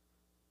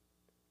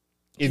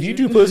 If you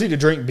too pussy to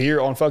drink beer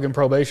on fucking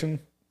probation,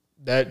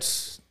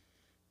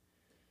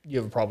 you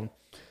have a problem.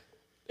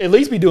 At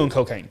least be doing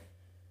cocaine.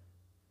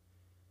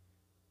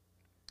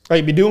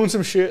 Like, be doing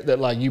some shit that,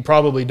 like, you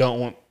probably don't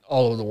want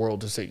all of the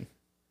world to see.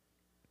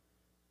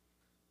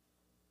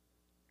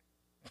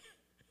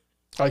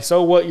 Like,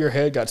 so what? Your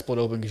head got split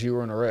open because you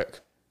were in a wreck.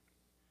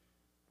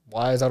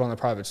 Why is that on the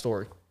private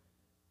story?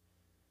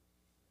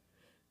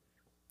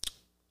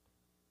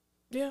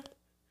 Yeah.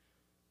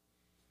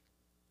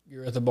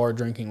 You're at the bar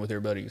drinking with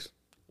your buddies.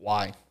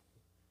 Why?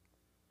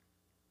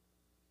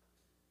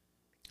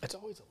 It's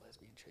always the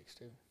lesbian chicks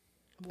too.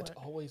 What? It's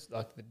always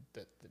like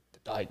the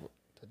dyke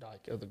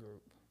of the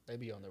group. They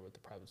be on there with the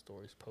private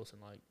stories, posting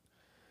like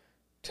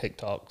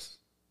TikToks,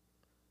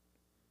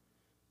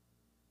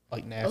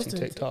 like nasty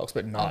TikToks,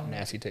 but not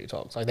nasty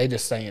TikToks. Like they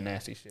just saying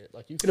nasty shit.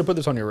 Like you could have put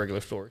this on your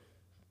regular story.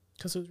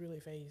 Because who's really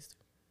phased?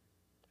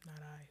 Not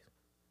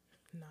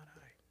I. Not I.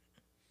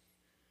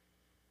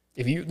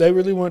 If they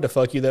really wanted to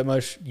fuck you that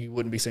much, you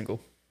wouldn't be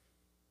single.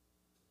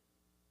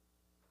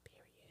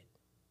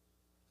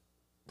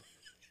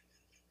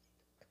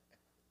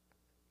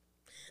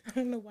 I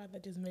don't know why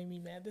that just made me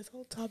mad. This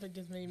whole topic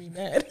just made me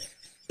mad.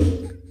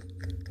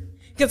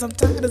 Because I'm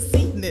tired of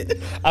seeing it.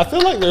 I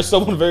feel like there's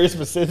someone very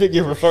specific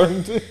you're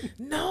referring to.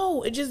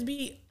 No, it just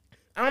be...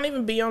 I don't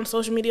even be on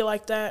social media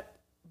like that.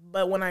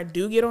 But when I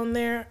do get on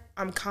there,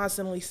 I'm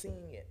constantly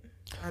seeing it.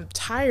 I'm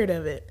tired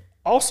of it.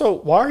 Also,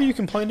 why are you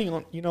complaining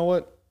on, you know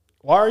what?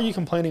 Why are you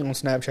complaining on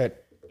Snapchat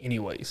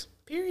anyways?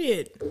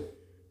 Period.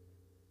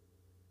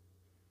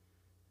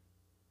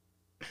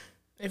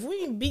 If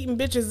we ain't beating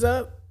bitches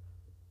up.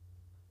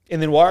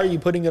 And then why are you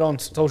putting it on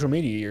social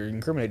media? You're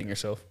incriminating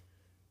yourself.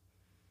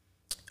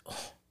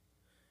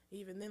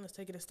 Even then, let's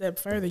take it a step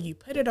further. You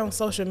put it on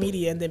social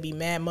media and then be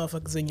mad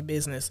motherfuckers in your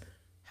business.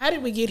 How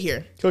did we get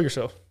here? Kill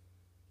yourself.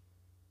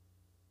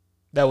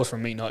 That was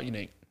from me, not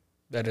unique.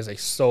 That is a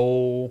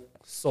soul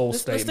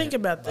statement. Let's think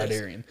about this.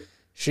 Darian.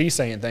 She's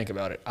saying think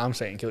about it. I'm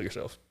saying kill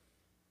yourself.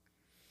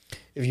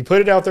 If you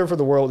put it out there for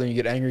the world and you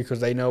get angry because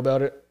they know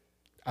about it,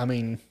 I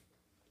mean,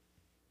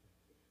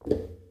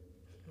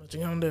 what you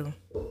gonna do?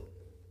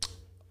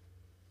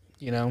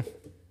 You know,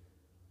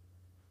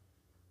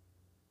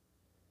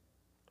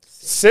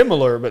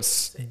 similar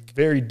but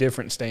very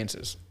different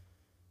stances.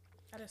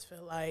 I just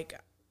feel like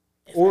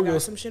if I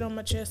got some shit on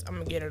my chest, I'm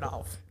gonna get it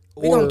off.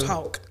 We're gonna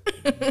talk.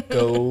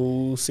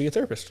 Go see a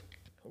therapist.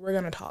 We're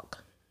gonna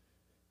talk.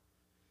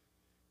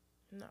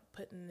 I'm not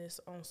putting this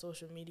on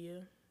social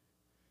media.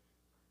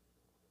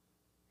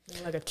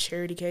 Like a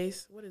charity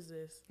case. What is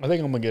this? I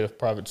think I'm gonna get a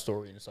private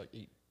story and just like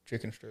eat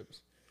chicken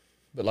strips,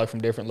 but like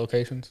from different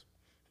locations.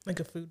 Like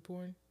a food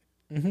porn.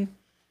 Mm-hmm.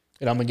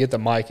 And I'm gonna get the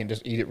mic and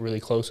just eat it really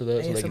close to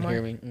that so they can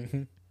hear me.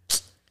 Mm-hmm.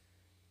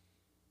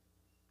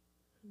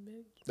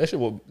 That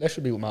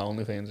should be what my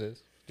OnlyFans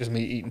is. Just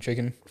me eating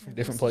chicken from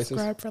different places.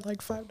 Subscribe for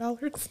like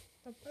 $5.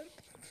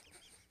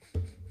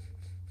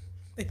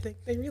 They think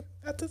they really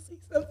got to see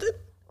something.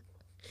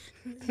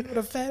 With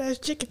a fat ass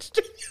chicken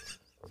strip.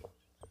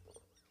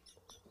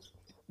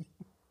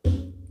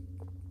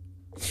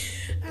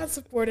 I'd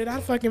support it.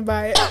 I'd fucking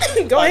buy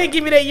it. Go ahead and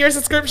give me that year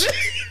subscription.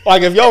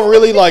 Like if y'all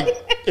really want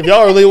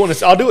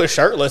to, I'll do it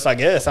shirtless, I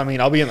guess. I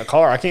mean, I'll be in the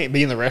car. I can't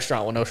be in the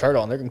restaurant with no shirt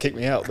on. They're gonna kick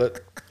me out,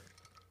 but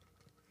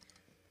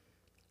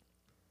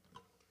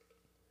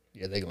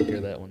yeah, they gonna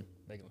hear that one.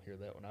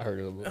 I heard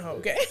it a little bit.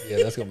 Okay. Yeah,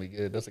 that's gonna be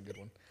good. That's a good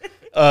one.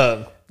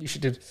 You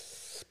should do.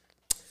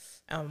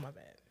 Oh, my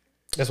bad.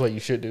 That's what you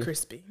should do.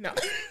 Crispy. No.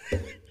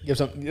 Give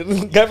a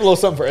little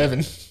something for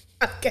Evan.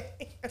 Okay.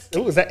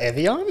 Ooh, is that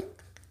Evian?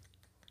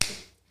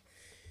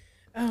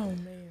 Oh,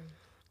 man.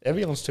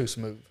 Evian's too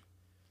smooth.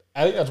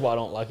 I think that's why I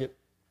don't like it.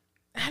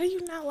 How do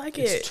you not like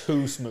it? It's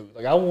too smooth.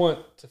 Like I want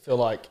it to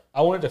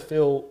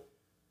feel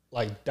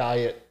like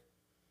diet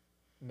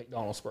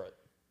McDonald's Sprite.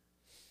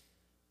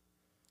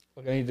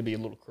 Like I need to be a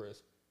little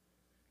crisp.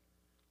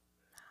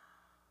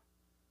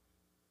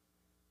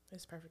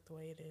 It's perfect the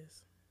way it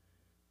is.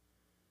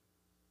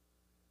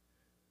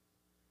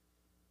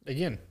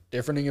 Again,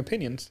 differing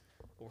opinions,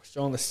 but we're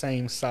still on the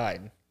same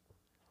side.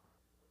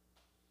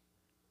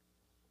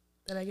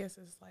 But I guess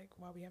it's like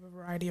why we have a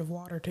variety of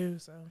water too,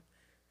 so.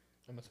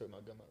 I'm going to spit my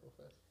gum out real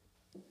fast.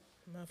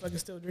 Motherfucker's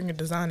still drinking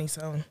Dasani,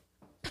 so.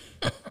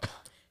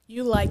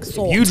 You like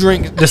salt. If you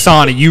drink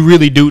Dasani, you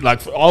really do,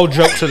 like, all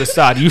jokes to the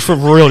side, you for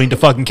real need to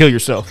fucking kill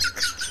yourself.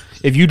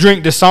 If you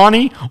drink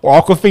Dasani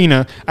or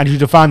Aquafina, I need you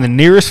to find the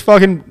nearest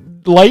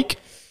fucking lake,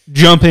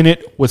 jump in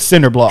it with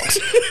cinder blocks.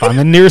 Find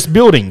the nearest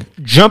building,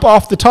 jump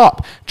off the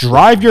top,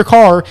 drive your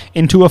car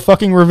into a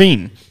fucking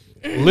ravine.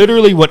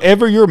 Literally,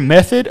 whatever your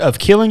method of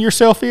killing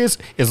yourself is,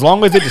 as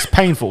long as it is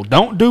painful.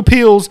 Don't do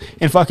pills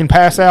and fucking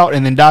pass out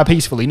and then die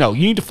peacefully. No,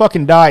 you need to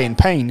fucking die in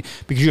pain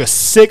because you're a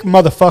sick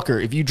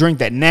motherfucker if you drink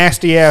that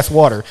nasty-ass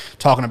water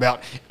talking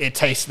about it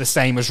tastes the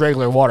same as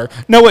regular water.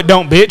 No, it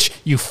don't, bitch.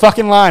 You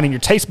fucking lying and your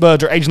taste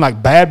buds are aging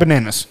like bad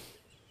bananas.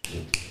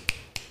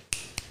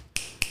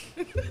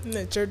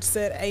 The church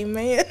said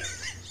amen.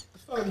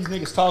 What are these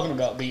niggas talking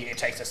about being it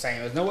tastes the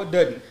same as? No, it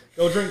doesn't.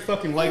 Go drink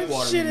fucking lake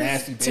water, you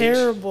nasty bitch.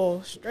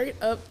 Terrible. Straight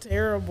up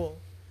terrible.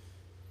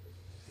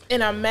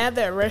 And I'm mad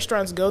that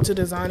restaurants go to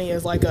Dasani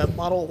as like a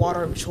bottled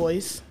water of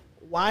choice.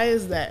 Why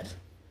is that?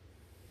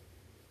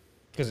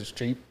 Because it's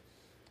cheap.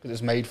 Because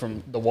it's made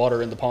from the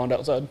water in the pond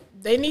outside.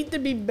 They need to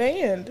be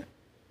banned.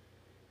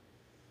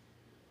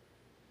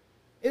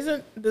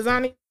 Isn't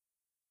Dasani...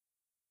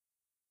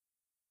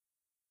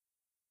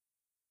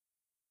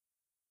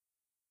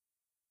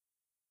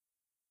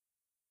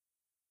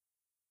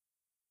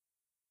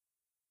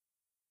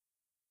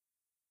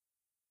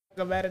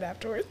 about it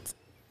afterwards.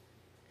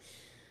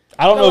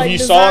 I don't know if you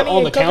saw it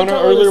on the counter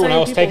earlier when I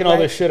was taking all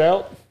this shit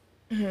out.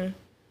 Mm-hmm.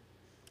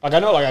 Like I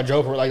know, like I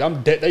joke, like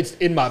I'm dead. It's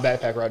in my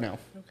backpack right now.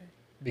 Okay.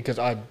 Because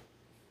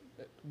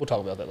we'll talk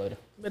about that later.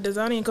 But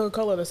Dasani and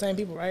Coca-Cola are the same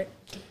people, right?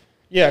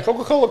 Yeah,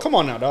 Coca-Cola. Come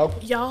on now,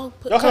 dog. Y'all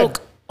put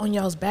Coke on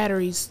y'all's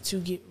batteries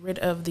to get rid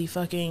of the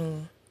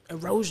fucking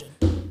erosion,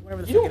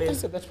 whatever the fuck it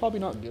is. That's probably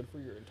not good for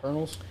your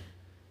internals.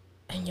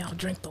 And y'all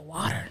drink the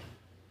water,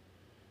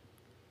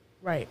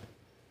 right?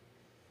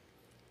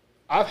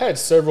 I've had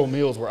several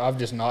meals where I've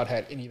just not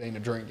had anything to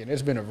drink, and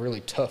it's been a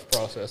really tough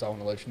process, I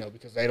want to let you know,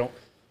 because they don't...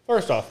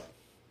 First off,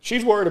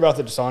 she's worried about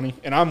the Dasani,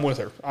 and I'm with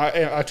her.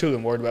 I too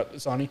am worried about the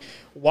Dasani.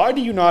 Why do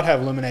you not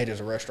have lemonade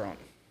as a restaurant?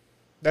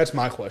 That's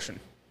my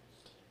question.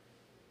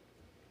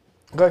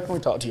 Okay, let me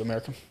talk to you,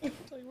 America.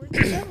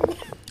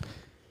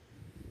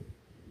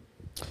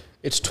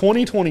 It's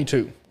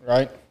 2022,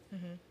 right?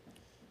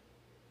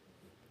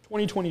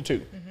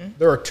 2022.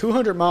 There are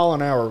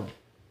 200-mile-an-hour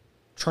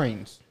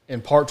trains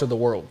in parts of the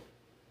world.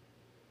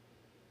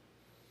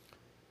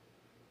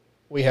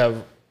 We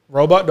have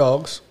robot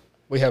dogs.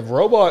 We have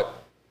robot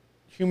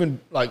human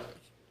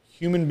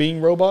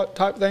being robot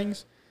type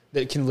things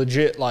that can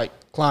legit like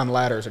climb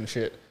ladders and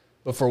shit.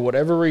 But for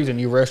whatever reason,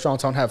 you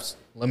restaurants don't have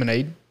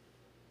lemonade.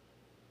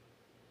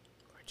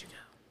 Where'd you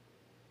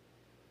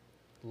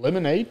go?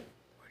 Lemonade?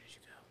 Where did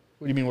you go?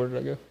 What do you mean, where did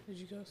I go? Did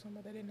you go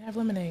somewhere that didn't have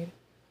lemonade?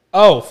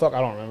 Oh, fuck,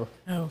 I don't remember.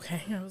 Oh,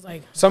 okay. I was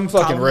like... Some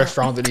fucking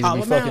restaurant that needs to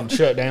be fucking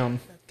shut down.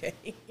 Okay.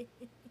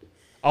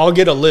 I'll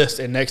get a list,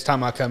 and next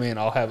time I come in,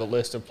 I'll have a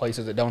list of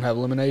places that don't have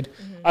lemonade.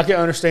 I can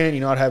understand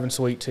you not having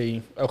sweet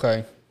tea.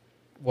 Okay,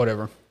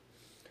 whatever.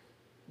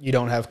 You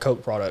don't have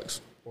Coke products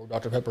or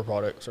Dr. Pepper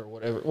products or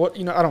whatever. What,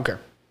 I don't care.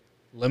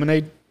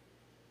 Lemonade?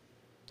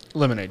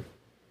 Lemonade.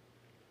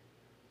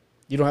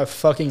 You don't have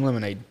fucking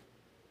lemonade.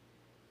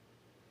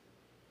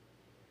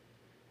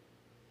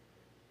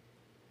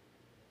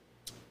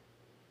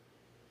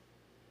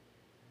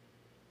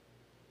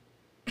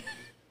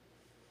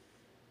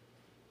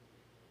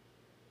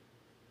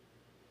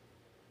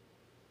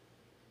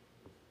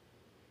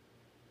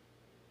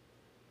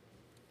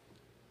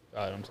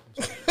 I'm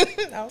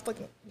sorry. I was like,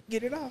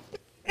 get it off.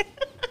 But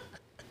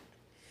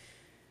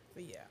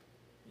yeah,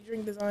 you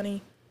drink Dasani,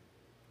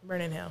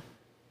 burn in hell.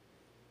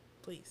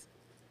 Please.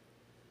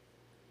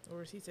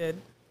 Or as he said,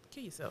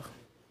 kill yourself.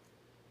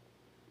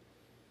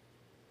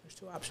 There's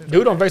two options.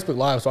 Do it on Facebook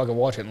Live so I can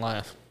watch it and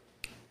laugh.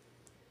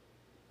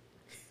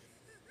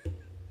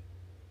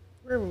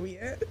 Where were we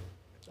at?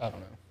 I don't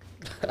know.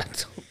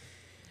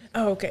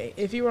 Oh, okay.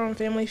 If you were on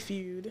Family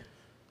Feud,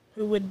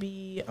 who would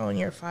be on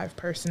your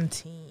 5-person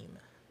team?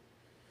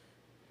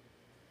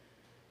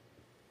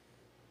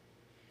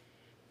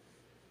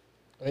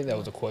 I think that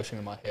was a question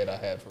in my head I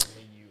had for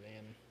me, you,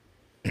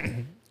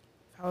 and...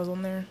 If I was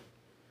on there.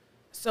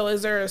 So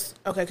is there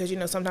okay,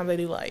 because sometimes they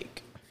do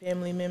like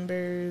family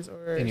members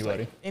or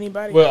anybody.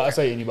 Anybody? Well, I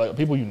say anybody.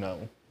 People you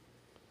know.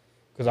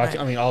 Because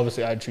I mean,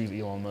 obviously I'd choose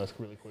Elon Musk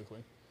really quickly.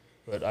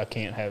 But I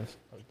can't have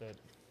like that.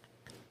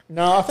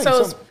 No, I think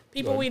so. It's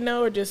people we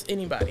know or just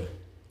anybody?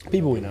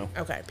 People we know.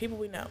 Okay, people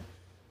we know.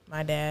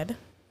 My dad.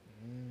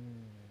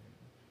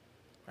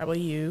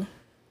 Probably you.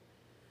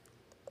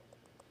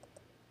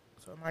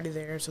 So I'm already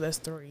there. So that's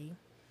 3.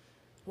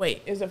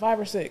 Wait, is it 5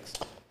 or 6?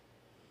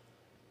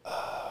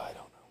 I don't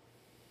know.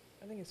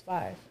 I think it's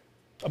 5.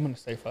 I'm going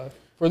to say 5.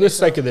 For the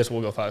sake of this,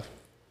 we'll go 5.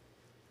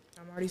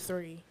 I'm already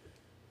 3.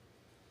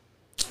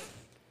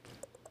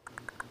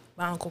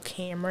 My Uncle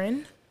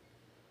Cameron.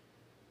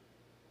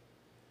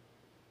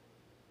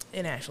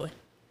 And Ashley.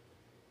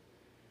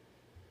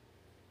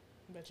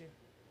 What about you?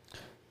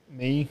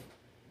 Me,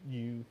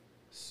 you,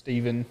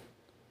 Steven.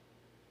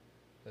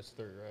 That's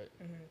 3, right?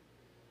 Mm-hmm.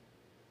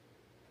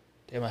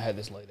 Damn, I had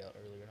this laid out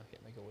earlier, and I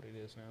can't think of what it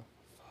is now.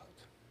 Fuck.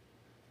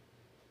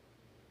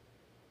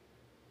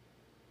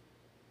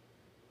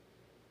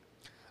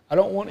 I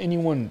don't want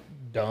anyone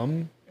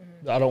dumb.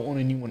 Mm-hmm. I don't want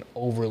anyone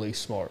overly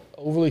smart.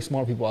 Overly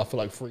smart people, I feel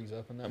like, freeze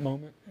up in that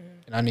moment.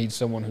 Mm-hmm. And I need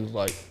someone who's,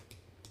 like,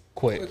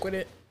 quick. Quick with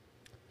it.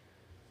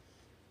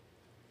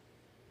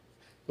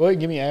 Go ahead and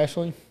give me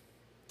Ashley.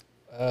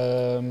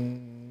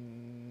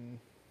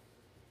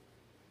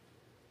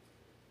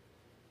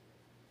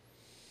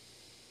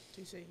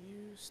 You say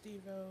you,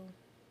 Steve-O,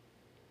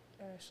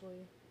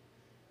 Ashley,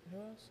 who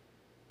else?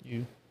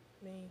 You.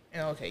 Me.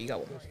 Oh, okay, you got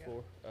one more.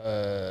 4.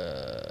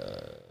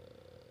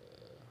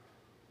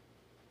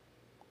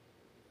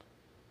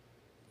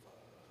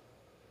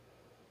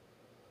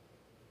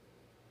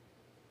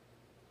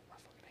 My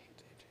fucking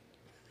hand's itching.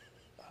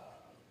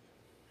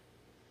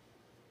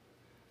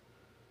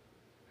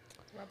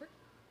 Robert?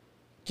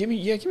 Give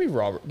me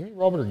Robert. Give me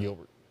Robert or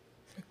Gilbert.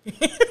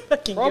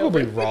 Probably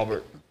Probably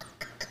Robert.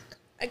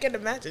 I can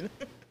imagine.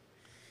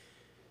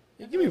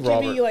 Yeah, give me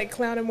Robert. Should be like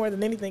clowning more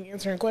than anything,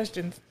 answering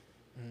questions.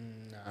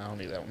 No, I don't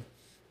need that one.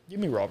 Give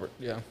me Robert.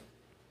 Yeah.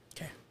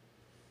 Okay.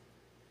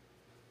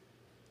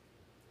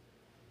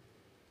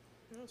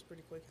 That was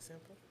pretty quick and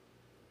simple.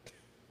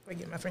 I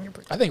get my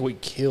fingerprint. I think we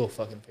kill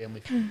fucking Family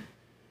Feud.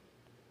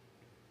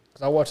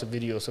 Because I watched a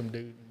video of some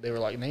dude. They were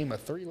like, name a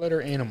 3-letter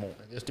animal,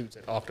 and this dude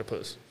said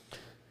octopus.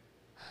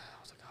 I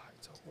was like,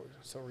 oh,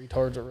 so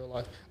retards in real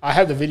life. I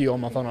have the video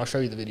on my phone. I'll show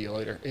you the video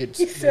later. It's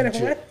He said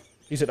legit. what?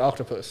 He said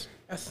octopus.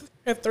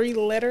 A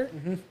 3-letter?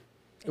 Mm-hmm.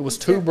 It was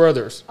 2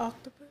 brothers.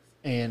 Octopus?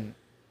 And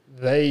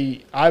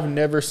I've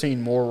never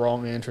seen more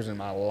wrong answers in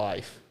my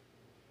life.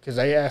 Because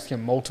they asked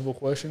him multiple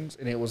questions,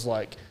 and it was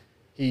like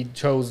he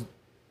chose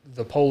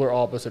the polar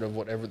opposite of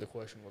whatever the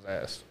question was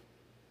asked.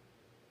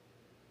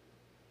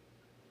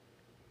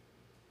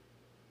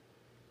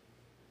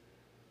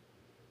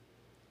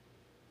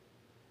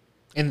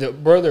 And the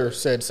brother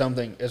said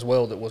something as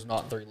well that was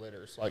not 3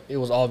 letters. Like, it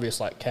was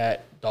obvious, like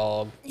cat,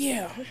 dog.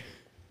 Yeah.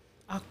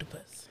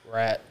 Octopus.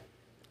 Rat.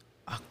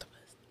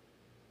 Octopus.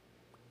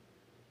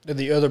 And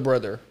the other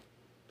brother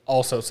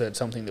also said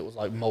something that was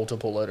like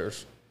multiple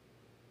letters.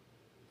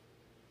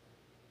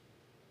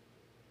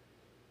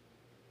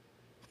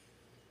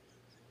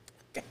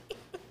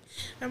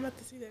 I'm about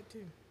to see that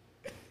too.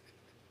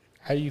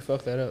 How do you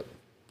fuck that up?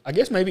 I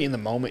guess maybe in the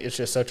moment it's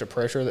just such a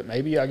pressure that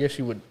maybe I guess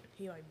you would.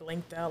 He like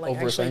blinked out, like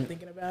actually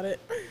thinking about it.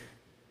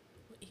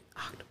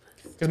 Octopus.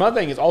 Because my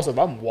thing is also if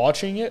I'm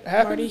watching it happen.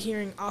 I'm already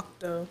hearing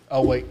octo.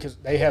 Oh wait, because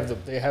they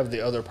have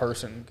the other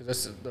person because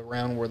this is the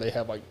round where they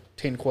have like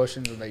 10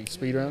 questions and they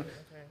speed around.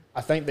 Okay.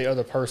 I think the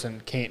other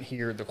person can't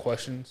hear the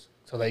questions,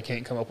 so they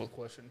can't come up with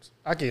questions.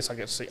 I guess I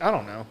get to see. I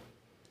don't know.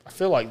 I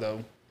feel like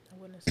though. I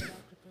wouldn't have said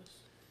octopus.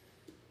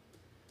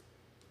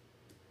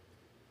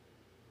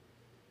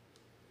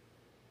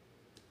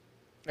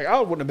 Like I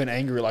wouldn't have been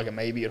angry like a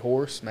maybe at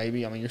horse.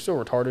 Maybe I mean you're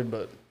still retarded,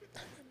 but.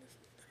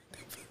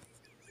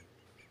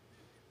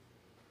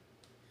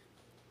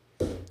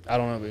 I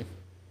don't know, B.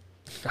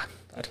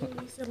 I don't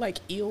know. You said like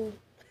eel.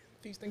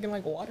 He's thinking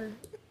like water.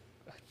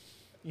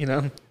 You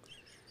know,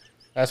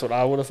 that's what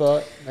I would have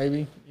thought.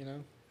 Maybe you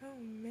know.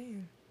 Oh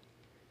man.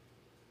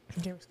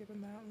 Okay, we're skipping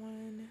that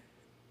one.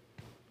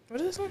 What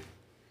is this one?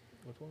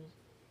 Which one is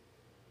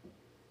it?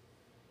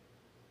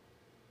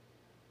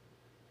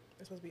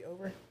 It's supposed to be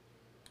over.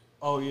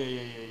 Oh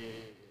yeah.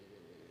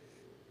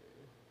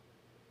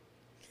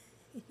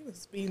 He was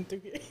speeding through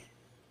here.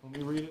 Let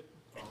me read it.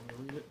 Let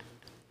me read it.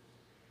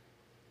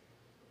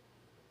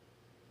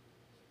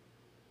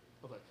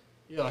 Okay.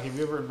 Yeah, like have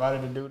you ever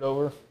invited a dude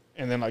over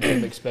and then like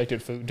him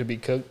expected food to be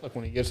cooked like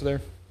when he gets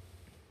there?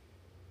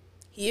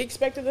 He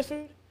expected the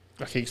food?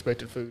 Like he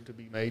expected food to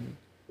be made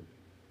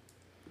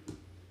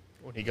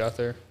when he got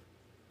there?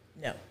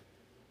 No.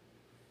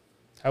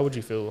 How would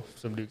you feel if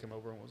some dude came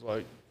over and was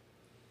like...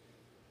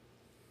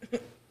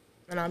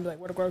 And I'd be like,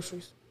 where the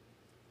groceries?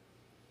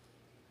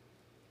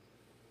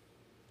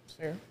 It's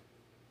fair.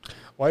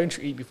 Why didn't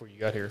you eat before you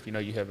got here if you know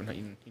you haven't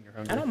eaten and you're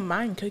hungry? I don't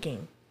mind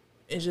cooking.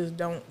 It's just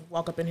don't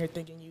walk up in here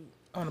thinking you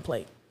on a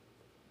plate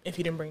if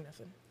you didn't bring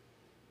nothing.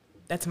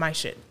 That's my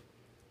shit.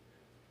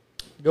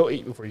 Go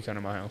eat before you come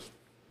to my house.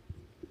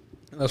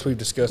 Unless we've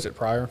discussed it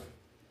prior.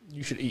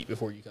 You should eat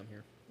before you come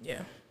here.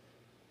 Yeah.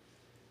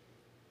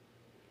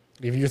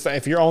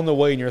 If you're on the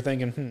way and you're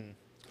thinking,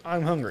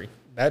 I'm hungry,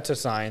 that's a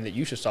sign that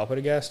you should stop at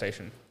a gas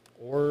station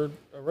or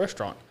a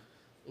restaurant.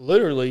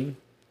 Literally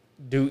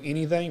do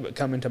anything but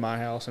come into my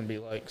house and be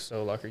like,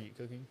 so, like, are you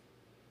cooking?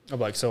 I'm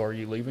like, so are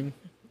you leaving?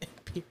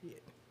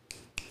 Period.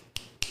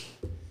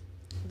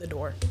 The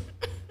door.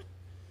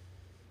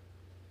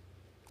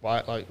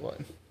 Why? Like, what?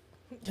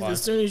 Because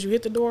as soon as you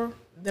hit the door,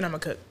 then I'm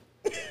going to cook.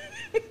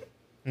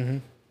 Mm-hmm.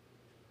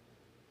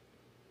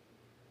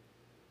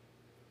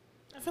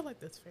 I feel like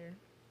that's fair.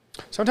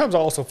 Sometimes I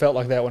also felt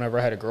like that whenever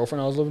I had a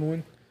girlfriend I was living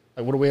with.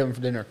 Like, what are we having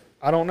for dinner?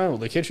 I don't know.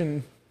 The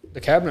kitchen,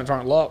 the cabinets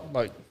aren't locked.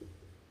 Like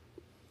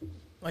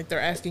they're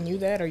asking you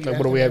that? Or you like,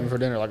 what are we having for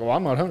dinner? Like, well,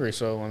 I'm not hungry,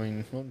 so, I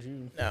mean, why don't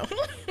you? No.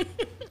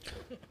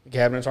 The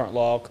cabinets aren't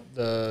locked.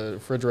 The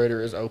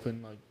refrigerator is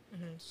open. Like,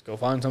 just go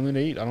find something to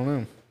eat. I don't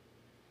know.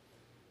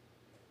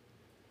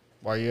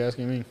 Why are you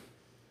asking me?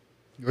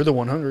 You're the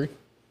one hungry.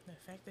 The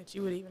fact that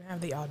you would even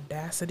have the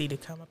audacity to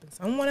come up in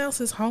someone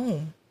else's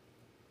home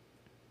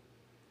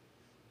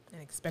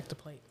and expect a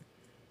plate.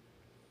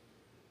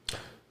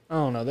 I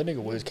don't know. That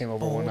nigga Wiz came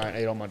over one night and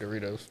ate all my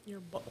Doritos.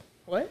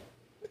 What?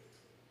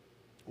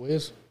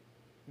 Wiz?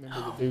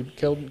 Remember the dude,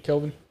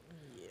 Kelvin?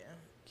 Yeah.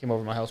 Came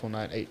over to my house one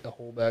night and ate a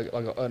whole bag,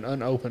 like an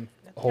unopened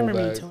whole I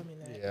remember bag. you telling me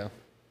that. Yeah.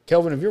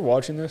 Kelvin, if you're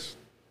watching this,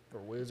 or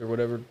Wiz, or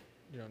whatever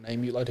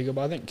name you'd like to go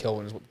by, I think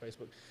Kelvin is what the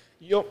Facebook.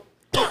 You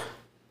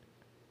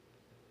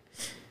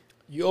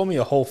owe me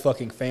a whole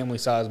fucking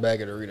family-sized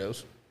bag of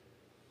Doritos.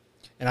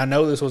 And I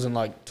know this was in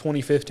like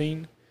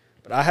 2015,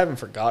 but I haven't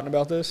forgotten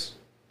about this.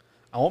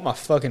 I want my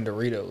fucking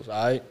Doritos,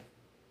 all right?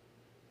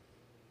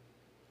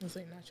 It's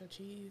like nacho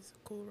cheese,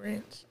 Cool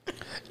Ranch.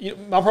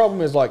 My problem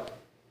is like,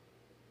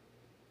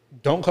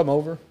 don't come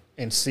over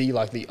and see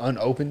like the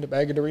unopened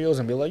bag of Doritos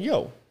and be like,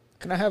 yo,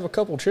 can I have a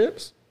couple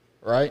chips?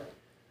 Right?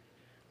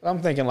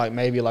 I'm thinking like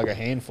maybe like a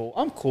handful.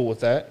 I'm cool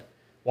with that.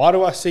 Why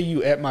do I see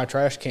you at my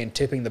trash can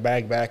tipping the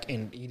bag back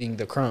and eating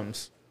the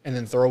crumbs and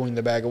then throwing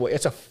the bag away?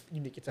 It's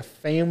a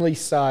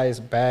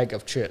family-sized bag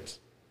of chips.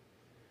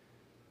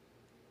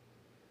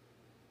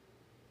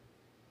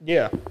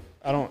 Yeah.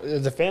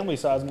 The family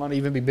size might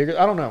even be bigger.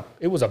 I don't know.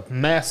 It was a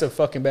massive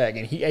fucking bag,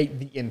 and he ate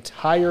the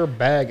entire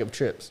bag of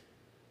chips.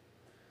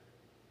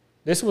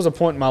 This was a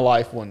point in my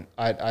life when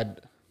the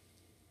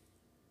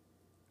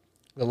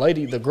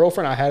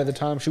girlfriend I had at the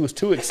time, she was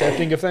too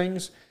accepting of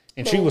things,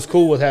 and she was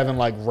cool with having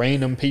like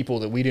random people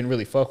that we didn't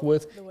really fuck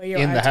with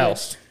in the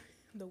house.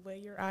 The way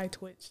your eye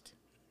twitched.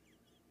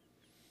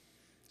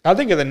 I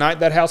think of the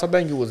night that house, I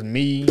think it was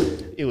me.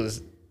 It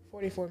was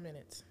 44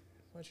 minutes.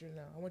 I want you to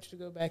know. I want you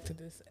to go back to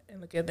this and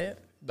look at that.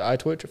 The eye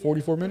twitch at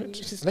 44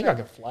 minutes? I think I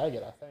can flag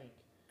it, I think.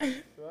 I have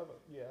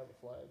a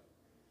flag.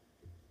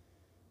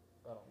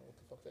 I don't know what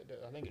the fuck that does.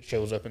 I think it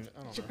shows up in,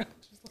 I don't know.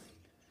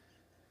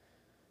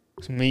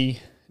 It's me,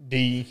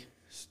 D,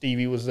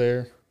 Stevie was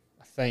there.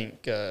 I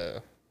think,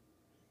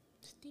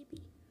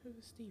 Stevie? Who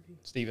was Stevie?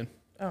 Steven.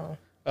 Oh.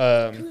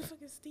 Who the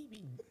fuck is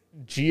Stevie?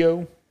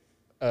 Gio,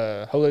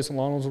 Jose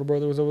Solano's little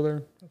brother was over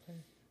there. Okay.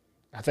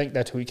 I think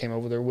that's who he came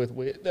over there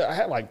with. I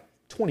had like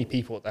 20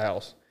 people at the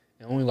house,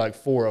 and only like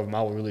 4 of them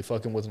I was really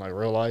fucking with in like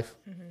real life.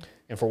 Mm-hmm.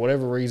 And for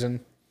whatever reason,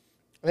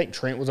 I think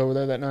Trent was over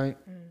there that night.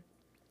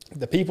 Mm-hmm.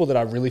 The people that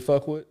I really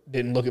fuck with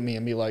didn't look at me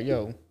and be like,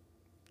 yo,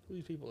 who are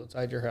these people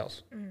inside your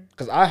house?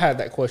 Because I had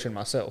that question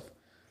myself.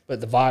 But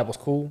the vibe was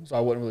cool, so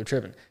I wasn't really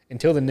tripping.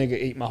 Until the nigga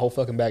ate my whole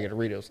fucking bag of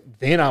Doritos.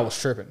 Then I was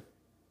tripping.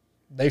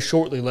 They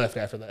shortly left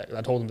after that, because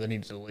I told them they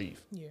needed to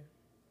leave. Yeah.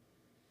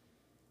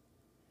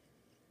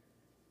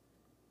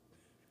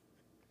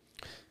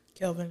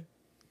 Kelvin,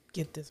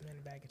 get this man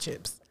a bag of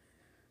chips.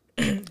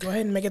 Go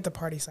ahead and make it the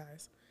party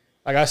size.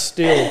 Like, I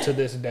still, to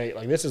this day,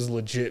 like, this has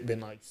legit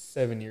been like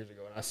 7 years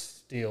ago, and I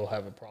still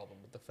have a problem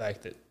with the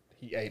fact that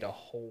he ate a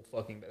whole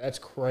fucking bag. That's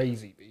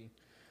crazy, B.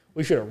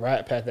 We should have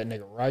rat pat that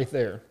nigga right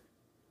there.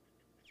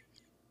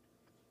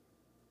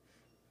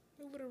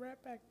 Who would have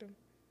rat packed him?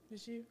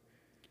 Just you?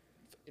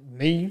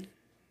 Me?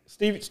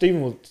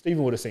 Steven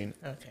would have seen it.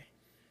 Okay.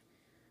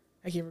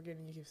 I keep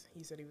forgetting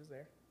he said he was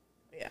there.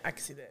 Yeah, I can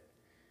see that.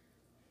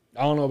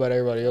 I don't know about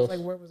everybody else. Like,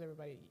 where was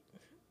everybody?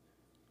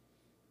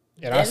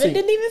 And Devin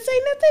didn't even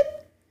say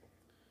nothing?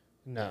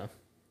 No. Or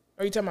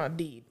are you talking about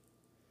Deed?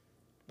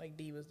 Like,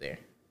 Deed was there.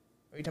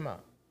 Or are you talking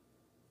about?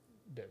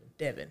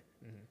 Devin.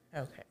 Mm-hmm.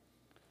 Okay.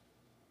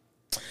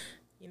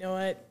 You know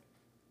what?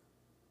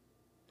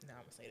 No, I'm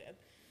going to say that.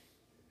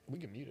 We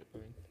can mute it. I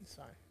mean, it's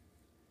fine.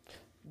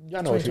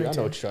 I know what you're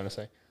trying to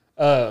say.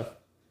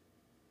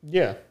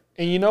 Yeah.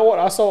 And you know what?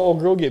 I saw old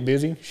girl get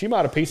busy. She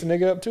might have pieced a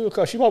nigga up too,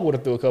 because she probably would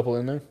have threw a couple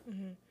in there.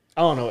 Mm-hmm.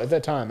 I don't know. At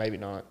that time, maybe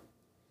not.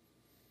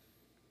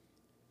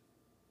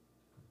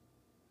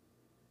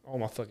 All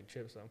my fucking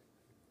chips, though.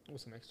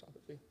 What's the next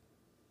topic be?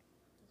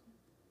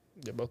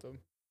 Yeah, both of them.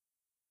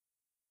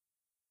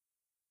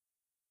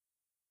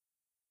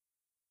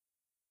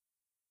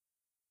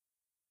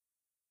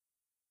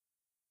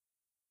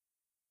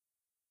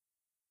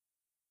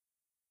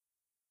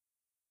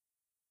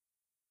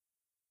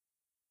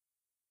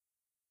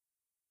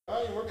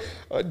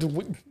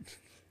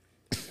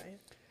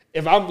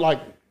 If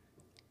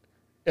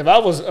I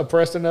was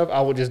oppressed enough, I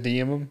would just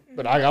DM him.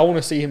 But I want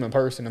to see him in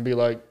person and be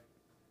like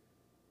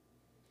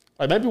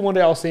maybe one day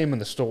I'll see him in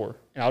the store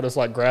and I'll just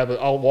like grab it.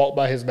 I'll walk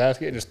by his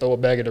basket and just throw a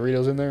bag of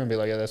Doritos in there and be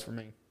like, yeah, that's for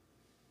me.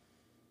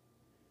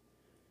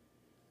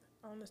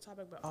 On this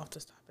topic, but off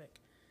this topic,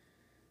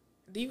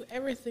 do you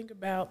ever think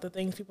about the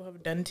things people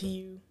have done to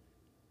you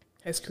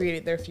has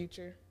created their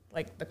future?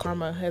 Like the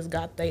karma has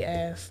got they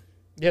ass?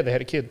 Yeah, they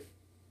had a kid.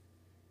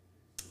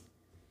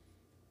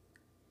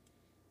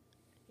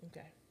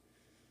 Okay.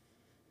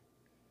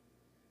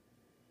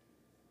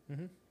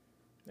 Mm-hmm.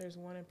 There's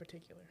one in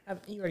particular.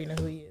 You already know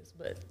who he is,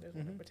 but there's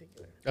one in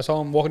particular. That's all.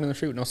 I'm walking in the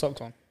street with no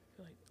socks on. I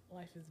feel like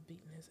life is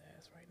beating his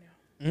ass right now.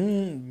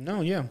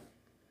 No, yeah.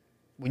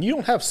 When you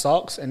don't have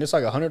socks and it's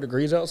like 100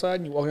 degrees outside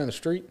and you're walking down the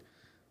street,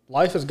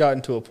 life has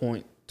gotten to a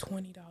point.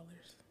 $20.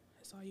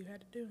 That's all you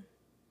had to do.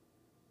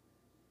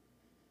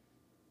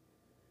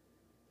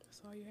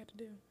 That's all you had to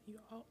do.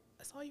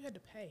 That's all you had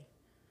to pay.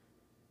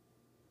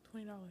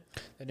 $20.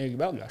 That nigga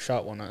about got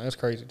shot one night. That's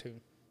crazy, too.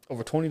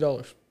 Over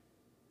 $20.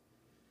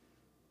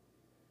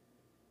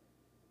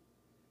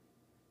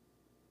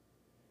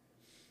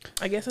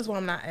 I guess that's why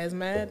I'm not as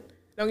mad.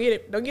 Don't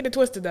get it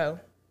twisted though.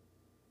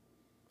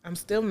 I'm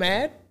still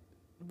mad,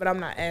 but I'm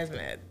not as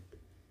mad.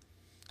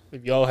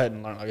 If y'all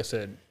hadn't learned, like I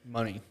said,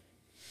 money.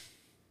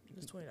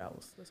 It's $20.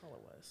 That's all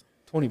it was.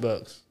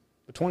 $20.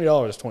 But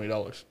 $20 is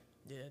 $20.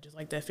 Yeah, just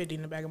like that 50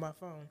 in the back of my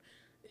phone.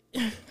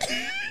 I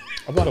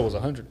thought it was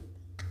 100.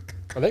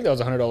 I think that was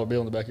a $100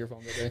 bill in the back of your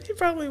phone that day. It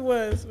probably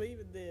was, but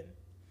even then,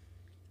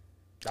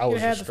 I was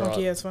had the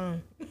funky ass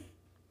phone. I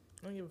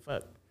don't give a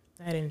fuck.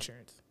 I had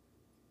insurance.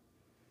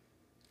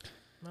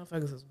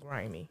 Motherfuckers is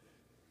grimy.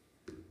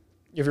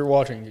 If you're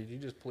watching, could you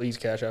just please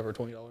cash out for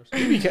 $20?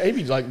 He'd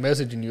be like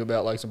messaging you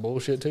about like some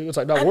bullshit too. It's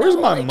like, dog, where's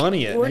my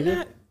money at, nigga?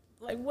 Not,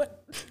 like,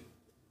 what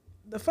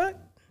the fuck?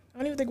 I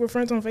don't even think we're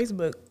friends on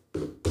Facebook.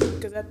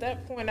 Because at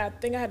that point, I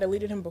think I had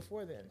deleted him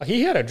before then. Like,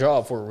 he had a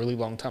job for a really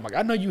long time. Like,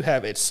 I know you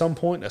have at some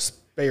point a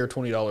spare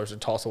 $20 to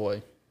toss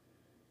away.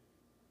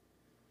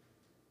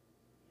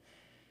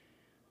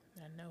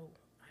 I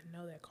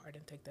know that car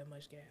didn't take that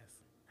much gas.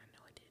 I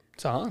know it didn't.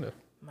 It's a Honda.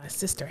 My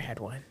sister had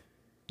one.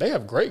 They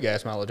have great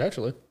gas mileage,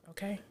 actually.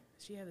 Okay.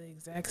 She had the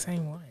exact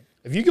same one.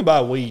 If you can buy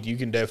weed, you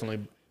can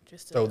definitely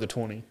throw the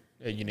 20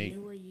 that you need.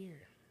 Newer year.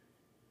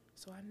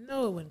 So I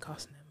know it wasn't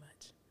costing that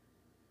much.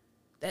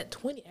 That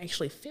 20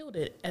 actually filled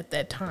it at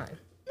that time.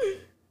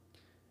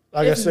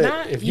 Like I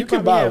said, if you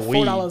can buy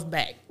weed, $4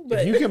 back.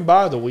 If you can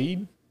buy the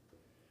weed,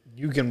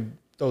 you can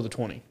throw the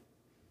 20.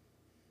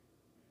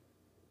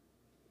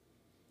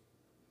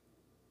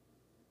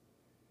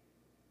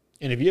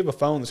 And if you have a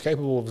phone that's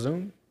capable of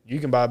Zoom, you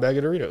can buy a bag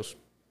of Doritos.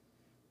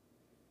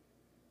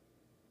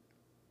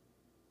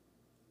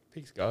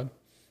 Peace, God.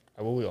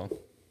 How will we on?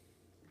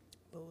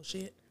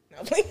 Bullshit.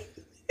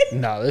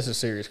 No, this is a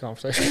serious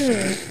conversation. What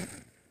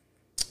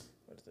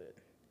is it?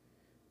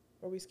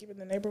 Are we skipping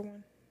the neighbor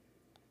one?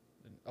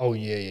 Oh,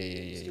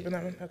 yeah. Skipping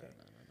that one? Okay.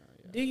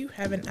 Do you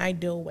have an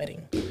ideal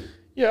wedding?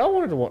 Yeah, I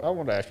wanted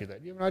to ask you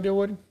that. Do you have an ideal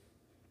wedding?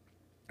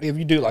 If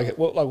you do like it,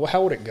 well,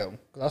 how would it go?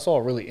 Because I saw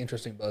a really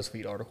interesting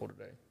BuzzFeed article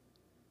today.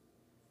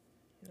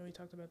 No, we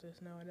talked about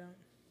this. No, I don't.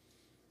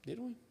 Did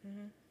we?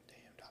 Mm-hmm. Damn,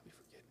 I'll be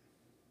forgetting.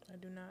 I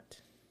do not.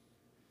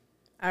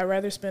 I'd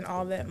rather spend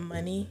all that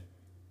money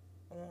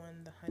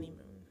on the honeymoon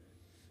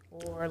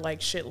or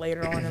like shit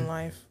later on in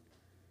life.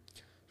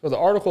 So the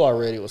article I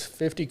read, it was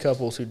 50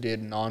 couples who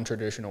did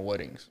non-traditional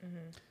weddings. Mm-hmm.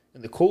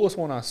 And the coolest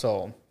one I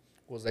saw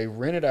was they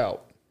rented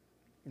out.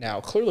 Now,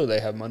 clearly they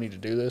have money to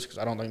do this because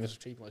I don't think this is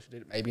cheap unless you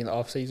did it maybe in the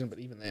off-season, but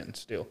even then,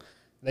 still.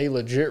 They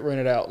legit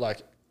rented out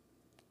like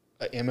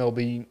an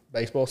MLB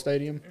baseball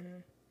stadium. Mm-hmm.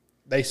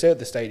 They said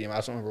the stadium. I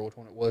don't remember which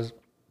one it was.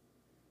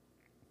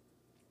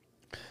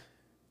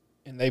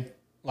 And they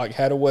like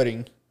had a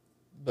wedding,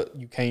 but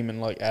you came in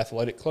like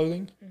athletic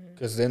clothing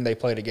because then they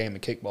played a game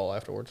of kickball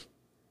afterwards.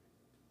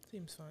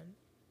 Seems fun.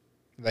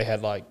 They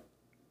had like,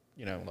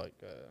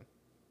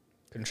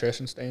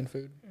 concession stand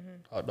food,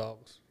 hot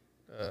dogs,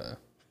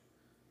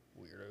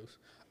 weirdos.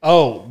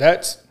 Oh,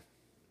 it's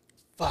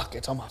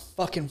on my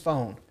fucking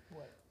phone.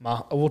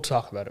 What? We'll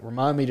talk about it.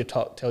 Remind me to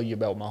tell you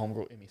about what my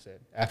homegirl Emmy said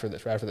after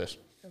this.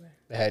 Okay.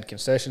 They had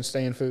concession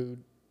stand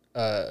food,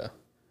 and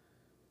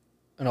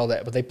all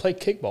that, but they played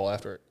kickball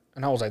after it,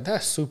 and I was like,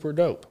 that's super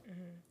dope.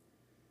 Mm-hmm.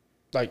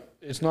 Like,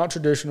 it's not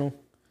traditional.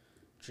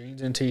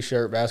 Jeans and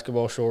t-shirt,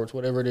 basketball shorts,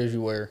 whatever it is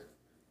you wear,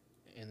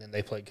 and then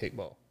they played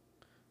kickball.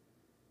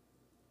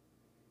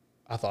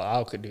 I thought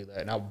I could do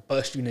that, and I'll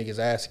bust you niggas'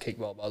 ass at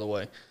kickball, by the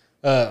way.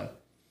 And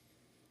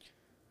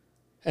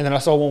then I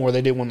saw one where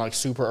they did one like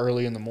super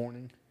early in the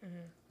morning.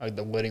 Mm-hmm. Like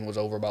the wedding was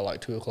over by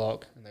like 2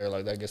 o'clock, and they were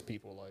like, that gets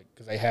people like,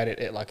 because they had it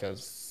at like a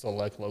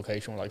select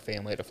location where like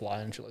family had to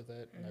fly and shit like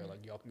that. And they're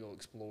like, y'all can go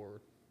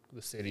explore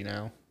the city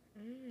now.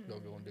 They'll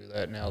go and do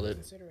that now that.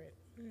 Consider it.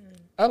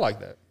 I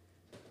like that.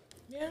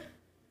 Yeah.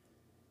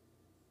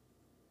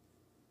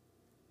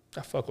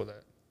 I fuck with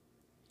that.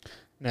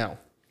 Now,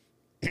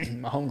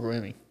 my homegirl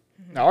Emmy.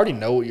 Now, I already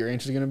know what your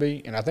answer is going to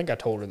be, and I think I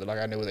told her that like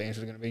I know what the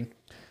answer is going to be.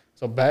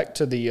 So back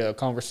to the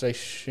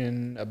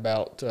conversation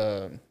about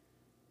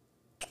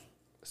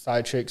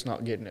side chicks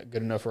not getting a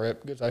good enough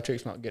rep, side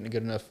chicks not getting a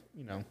good enough,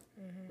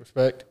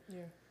 respect.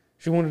 Yeah.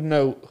 She wanted to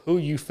know who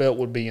you felt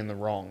would be in the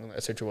wrong in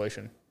that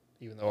situation,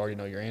 even though I already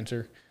know your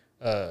answer.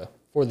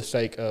 For the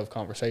sake of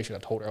conversation, I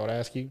told her I would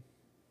ask you.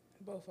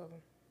 Both of them.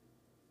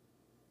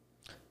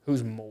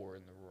 Who's more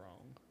in the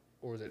wrong,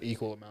 or is it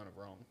equal amount of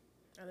wrong?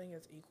 I think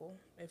it's equal.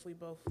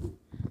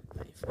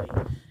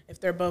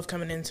 If they're both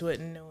coming into it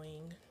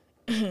knowing,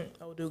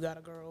 oh, dude got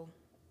a girl,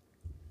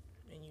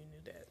 and you knew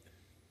that,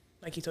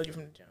 like he told you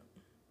from the jump.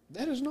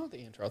 That is not the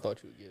answer I thought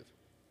you would give.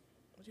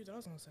 What you thought I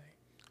was gonna say?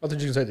 I thought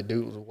you were gonna say the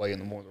dude was way in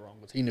the more in the wrong,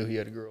 because he knew he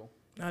had a girl.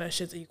 No, that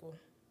shit's equal.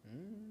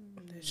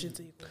 That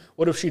shit's equal.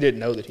 What if she didn't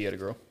know that he had a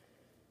girl?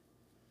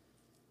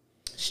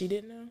 She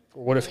didn't know?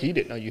 Or what if he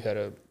didn't know you had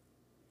a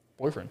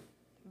boyfriend?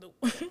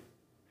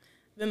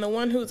 Then the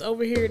one who's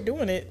over here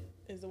doing it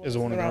is the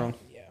one in the wrong.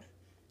 Yeah.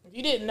 If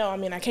you didn't know, I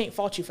mean, I can't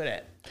fault you for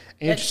that.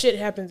 And that shit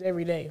happens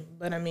every day.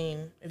 But, I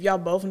mean, if y'all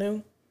both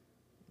knew,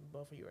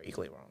 both of you are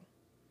equally wrong.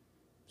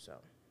 So,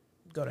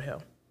 go to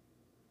hell.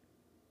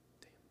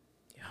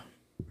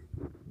 Damn.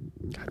 Yeah.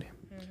 Goddamn.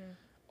 Mm-hmm.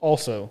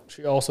 Also,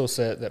 she also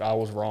said that I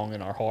was wrong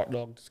in our hot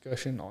dog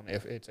discussion on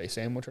if it's a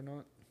sandwich or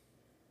not.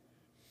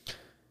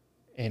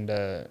 And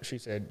she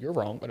said, you're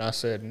wrong. And I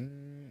said,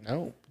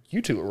 no,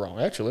 you two are wrong,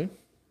 actually.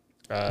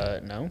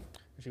 No.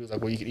 She was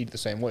like, well, you can eat it the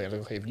same way. I was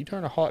like, okay, if you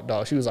turn a hot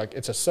dog, she was like,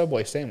 it's a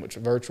Subway sandwich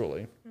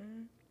virtually.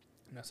 Mm-hmm.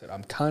 And I said,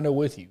 I'm kind of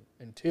with you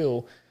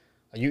until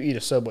you eat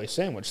a Subway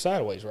sandwich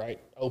sideways, right?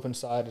 Open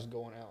side is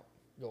going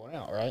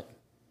out, right?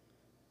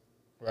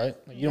 Right?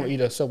 Like, you don't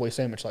eat a Subway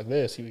sandwich like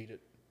this. You eat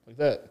it like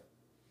that.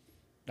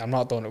 I'm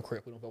not throwing no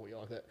crap. We don't fuck with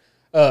y'all like that.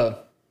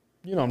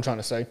 You know what I'm trying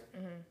to say.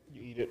 Mm-hmm.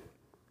 You eat it.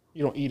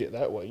 You don't eat it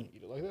that way. You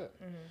eat it like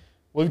that. Mm-hmm.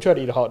 What if you try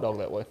to eat a hot dog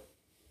that way?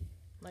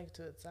 Like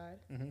to the side?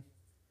 Mm-hmm.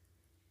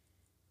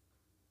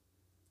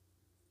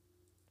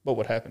 What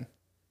would happen?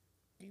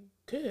 You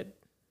could.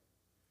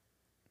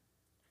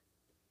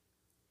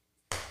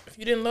 If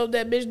you didn't load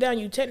that bitch down,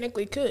 you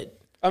technically could.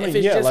 I mean, if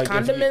it's just like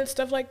condiments,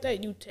 stuff like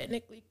that, you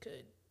technically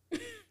could.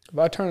 If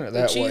I turn it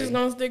that way. The cheese is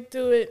going to stick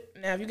to it.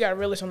 Now, if you got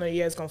relish on there,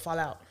 yeah, it's going to fall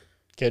out.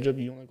 Ketchup,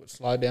 you don't like would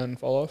slide down and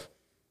fall off?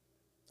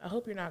 I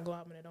hope you're not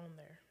globbing it on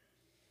there.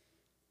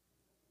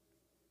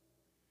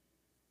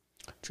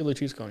 Chili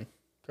cheese cone.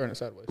 Turn it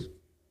sideways.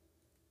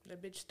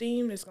 That bitch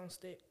steamed, it's going to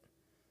stick.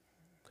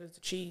 Because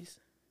the cheese.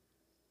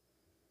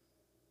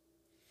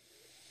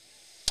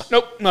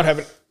 Nope, not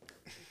having it.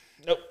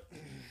 Nope.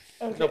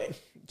 Okay. Nope.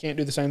 Can't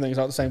do the same thing. It's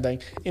not the same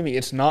thing. Emmy,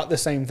 it's not the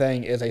same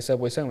thing as a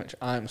Subway sandwich.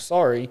 I'm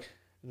sorry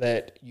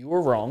that you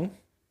were wrong.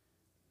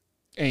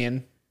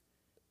 And,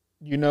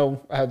 you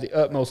know, I have the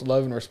utmost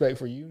love and respect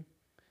for you.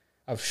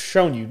 I've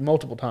shown you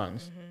multiple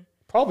times. Mm-hmm.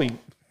 Probably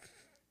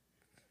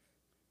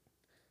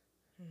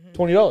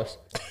 $20.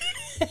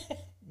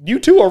 You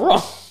two are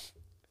wrong.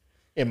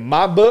 In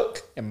my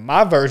book, in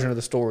my version of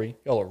the story,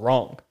 y'all are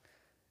wrong.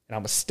 And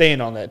I'm going to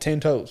stand on that 10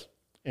 toes.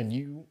 And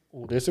you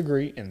will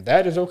disagree, and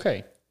that is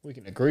okay. We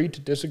can agree to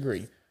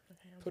disagree.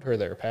 Okay, put her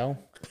there, pal.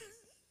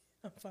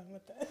 I'm fine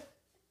with that.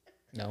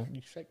 No,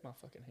 you shake my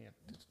fucking hand.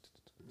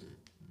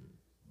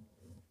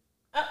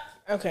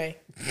 Okay.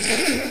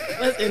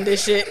 Let's end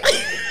this shit.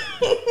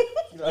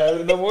 You don't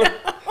have it no more?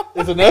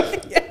 It's enough?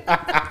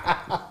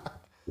 Yeah.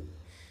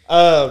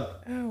 Oh,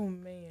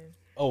 man.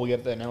 Oh, we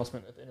got the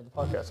announcement at the end of the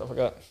podcast. I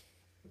forgot.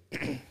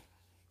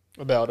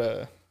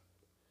 About,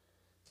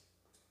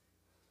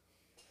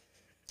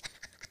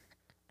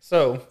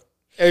 So,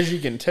 as you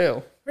can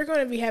tell. We're going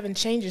to be having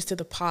changes to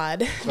the pod,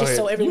 just ahead.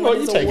 so everyone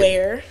is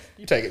aware.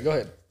 You take it. Go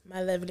ahead.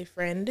 My lovely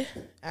friend,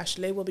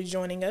 Ashley, will be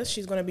joining us.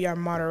 She's going to be our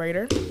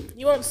moderator.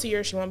 You won't see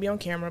her. She won't be on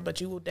camera,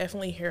 but you will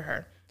definitely hear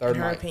her and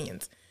her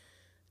opinions.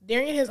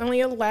 Darian has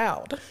only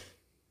allowed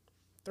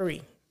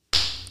 3.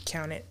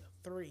 Count it.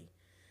 3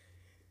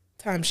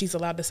 times she's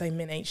allowed to say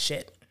men ain't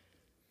shit.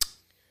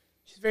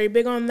 She's very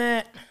big on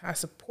that. I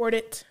support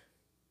it.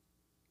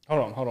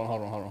 Hold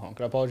on.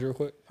 Can I pause you real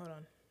quick? Hold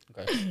on.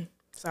 Okay.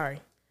 Sorry.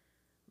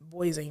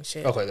 Boys ain't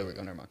shit. Okay, there we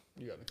go. Never mind.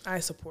 You got me. I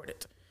support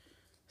it.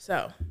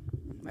 So,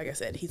 like I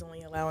said, he's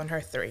only allowing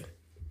her 3.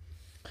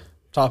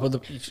 Top of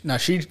the now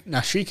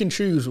she can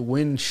choose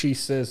when she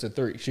says the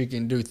 3. She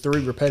can do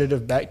 3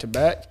 repetitive back to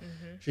back.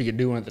 She could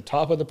do one at the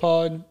top of the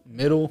pod,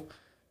 middle,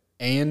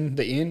 and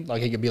the end.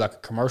 Like it could be like a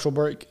commercial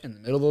break in the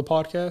middle of the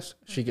podcast.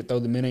 She could throw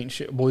the men ain't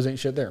shit, boys ain't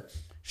shit there.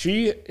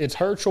 It's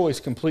her choice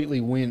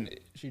completely when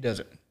she does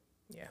it.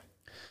 Yeah.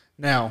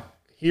 Now,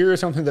 here is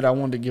something that I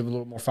wanted to give a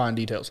little more fine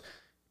details.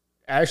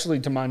 Ashley,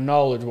 to my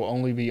knowledge, will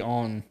only be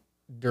on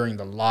during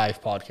the live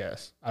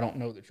podcast. I don't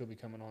know that she'll be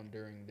coming on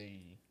during the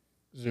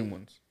Zoom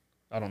ones.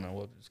 I don't know.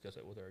 We'll discuss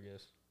it with her, I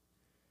guess.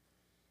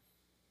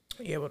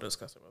 Yeah, we'll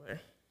discuss it with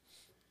her.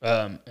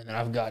 And then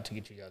I've got to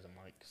get you guys a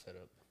mic set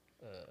up.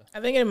 I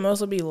think it'll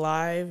mostly be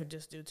live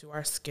just due to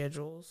our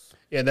schedules.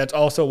 Yeah, that's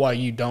also why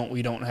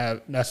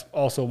that's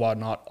also why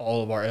not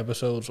all of our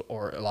episodes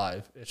are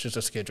live. It's just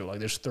a schedule. Like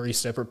there's 3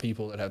 separate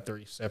people that have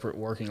 3 separate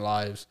working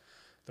lives,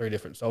 3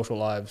 different social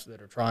lives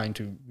that are trying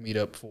to meet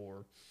up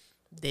for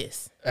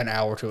this an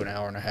hour to an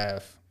hour and a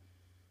half,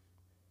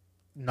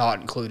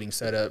 not including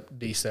setup,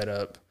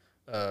 de-setup,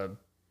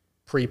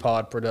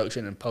 pre-pod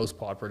production, and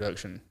post-pod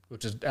production,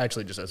 which is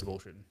actually just us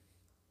bullshitting.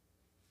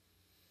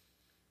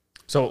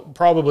 So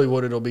probably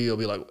what it'll be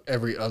like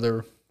every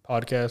other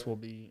podcast will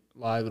be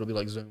live. It'll be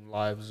like Zoom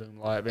Live.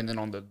 And then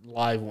on the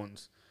live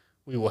ones,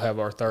 we will have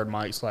our third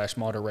mic /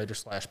 moderator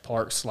 /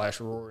 Park /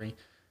 Rory,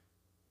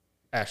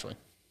 Ashley.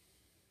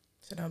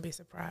 So don't be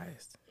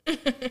surprised.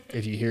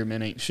 If you hear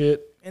men ain't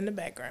shit. In the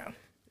background.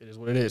 It is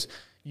what it is.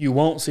 You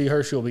won't see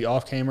her. She'll be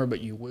off camera,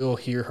 but you will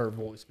hear her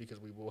voice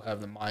because we will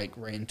have the mic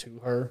ran to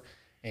her.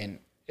 And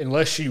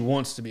unless she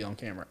wants to be on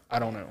camera, I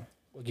don't know.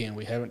 Again,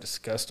 we haven't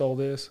discussed all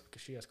this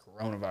because she has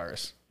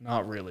coronavirus.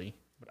 Not really,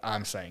 but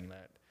I'm saying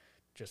that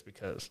just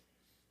because.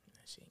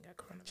 She ain't got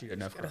coronavirus. She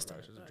doesn't have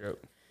coronavirus. It's a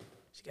joke.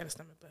 She got a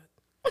stomach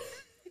bug.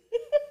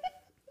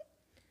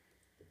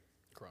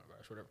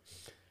 Coronavirus, whatever.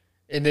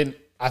 And then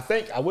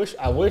I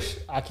wish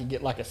I could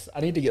get I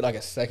need to get like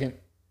a second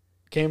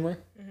camera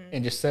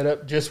and just set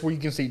up just where you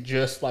can see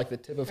just like the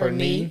tip of her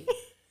knee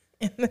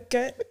in the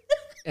cut.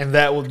 And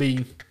that would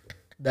be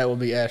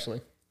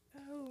Ashley.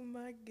 Oh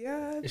my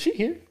God. Is she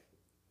here?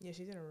 Yeah,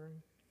 she's in a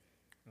room.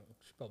 Oh,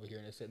 she's probably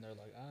hearing it sitting there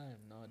like, I am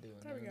not doing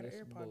Probably got this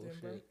her AirPods bullshit. in,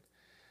 bro.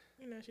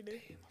 You know she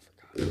did. Damn, I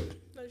forgot.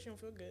 No, she don't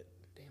feel good.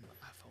 Damn, my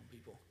iPhone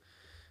people.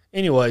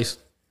 Anyways,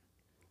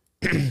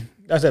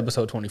 that's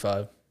episode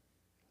 25.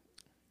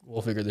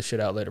 We'll figure this shit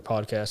out later.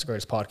 Podcast, the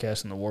greatest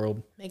podcast in the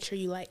world. Make sure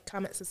you like,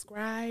 comment,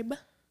 subscribe.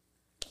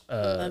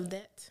 Love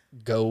that.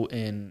 Go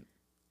and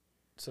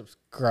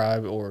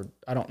subscribe, or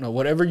I don't know,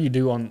 whatever you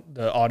do on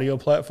the audio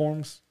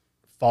platforms.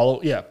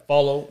 Follow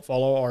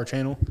our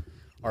channel,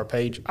 our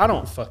page. I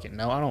don't fucking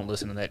know. I don't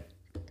listen to that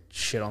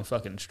shit on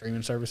fucking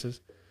streaming services.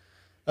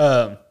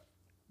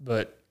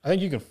 But I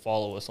think you can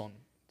follow us on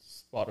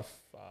Spotify.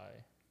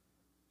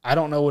 I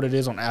don't know what it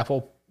is on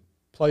Apple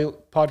Play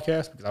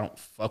Podcast because I don't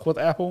fuck with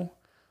Apple.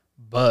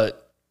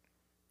 But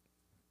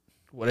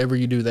whatever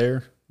you do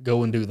there,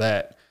 go and do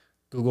that.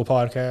 Google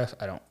Podcast,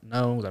 I don't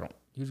know. I don't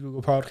use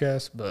Google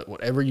Podcasts, but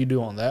whatever you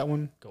do on that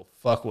one, go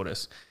fuck with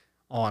us.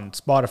 On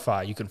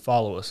Spotify, you can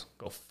follow us.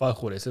 Go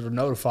fuck with us. It'll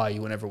notify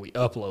you whenever we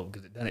upload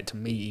because it done it to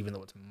me, even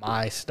though it's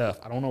my stuff.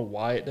 I don't know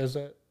why it does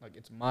that. Like,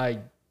 it's my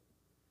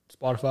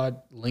Spotify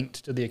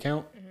linked to the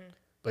account,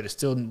 but it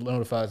still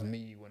notifies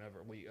me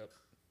whenever we up.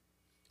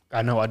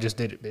 I know I just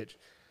did it, bitch.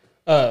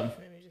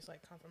 Maybe just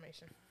like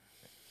confirmation.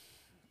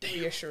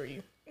 Reassure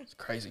you. It's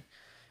crazy.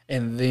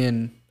 And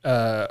then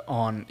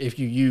if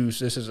you use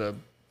this is a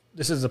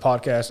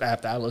podcast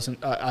app that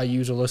I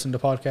use to listen to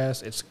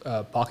podcasts. It's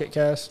Pocket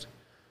Cast.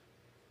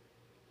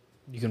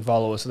 You can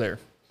follow us there.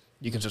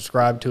 You can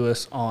subscribe to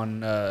us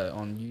on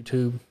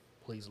YouTube.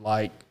 Please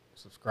like,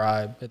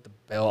 subscribe, hit the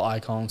bell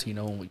icon so you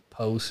know when we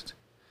post.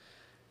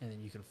 And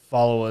then you can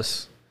follow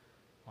us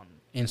on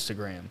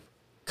Instagram,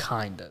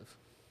 kind of,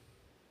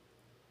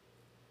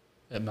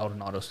 at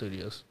Maldonado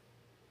Studios.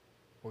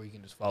 Or you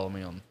can just follow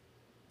me on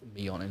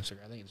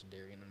Instagram. I think it's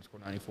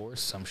Darian_94,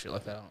 some shit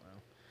like that. I don't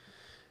know.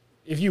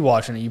 If you're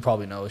watching it, you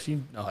probably know us.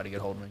 You know how to get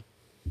a hold of me.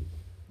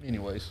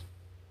 Anyways,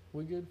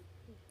 we good?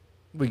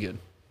 We good.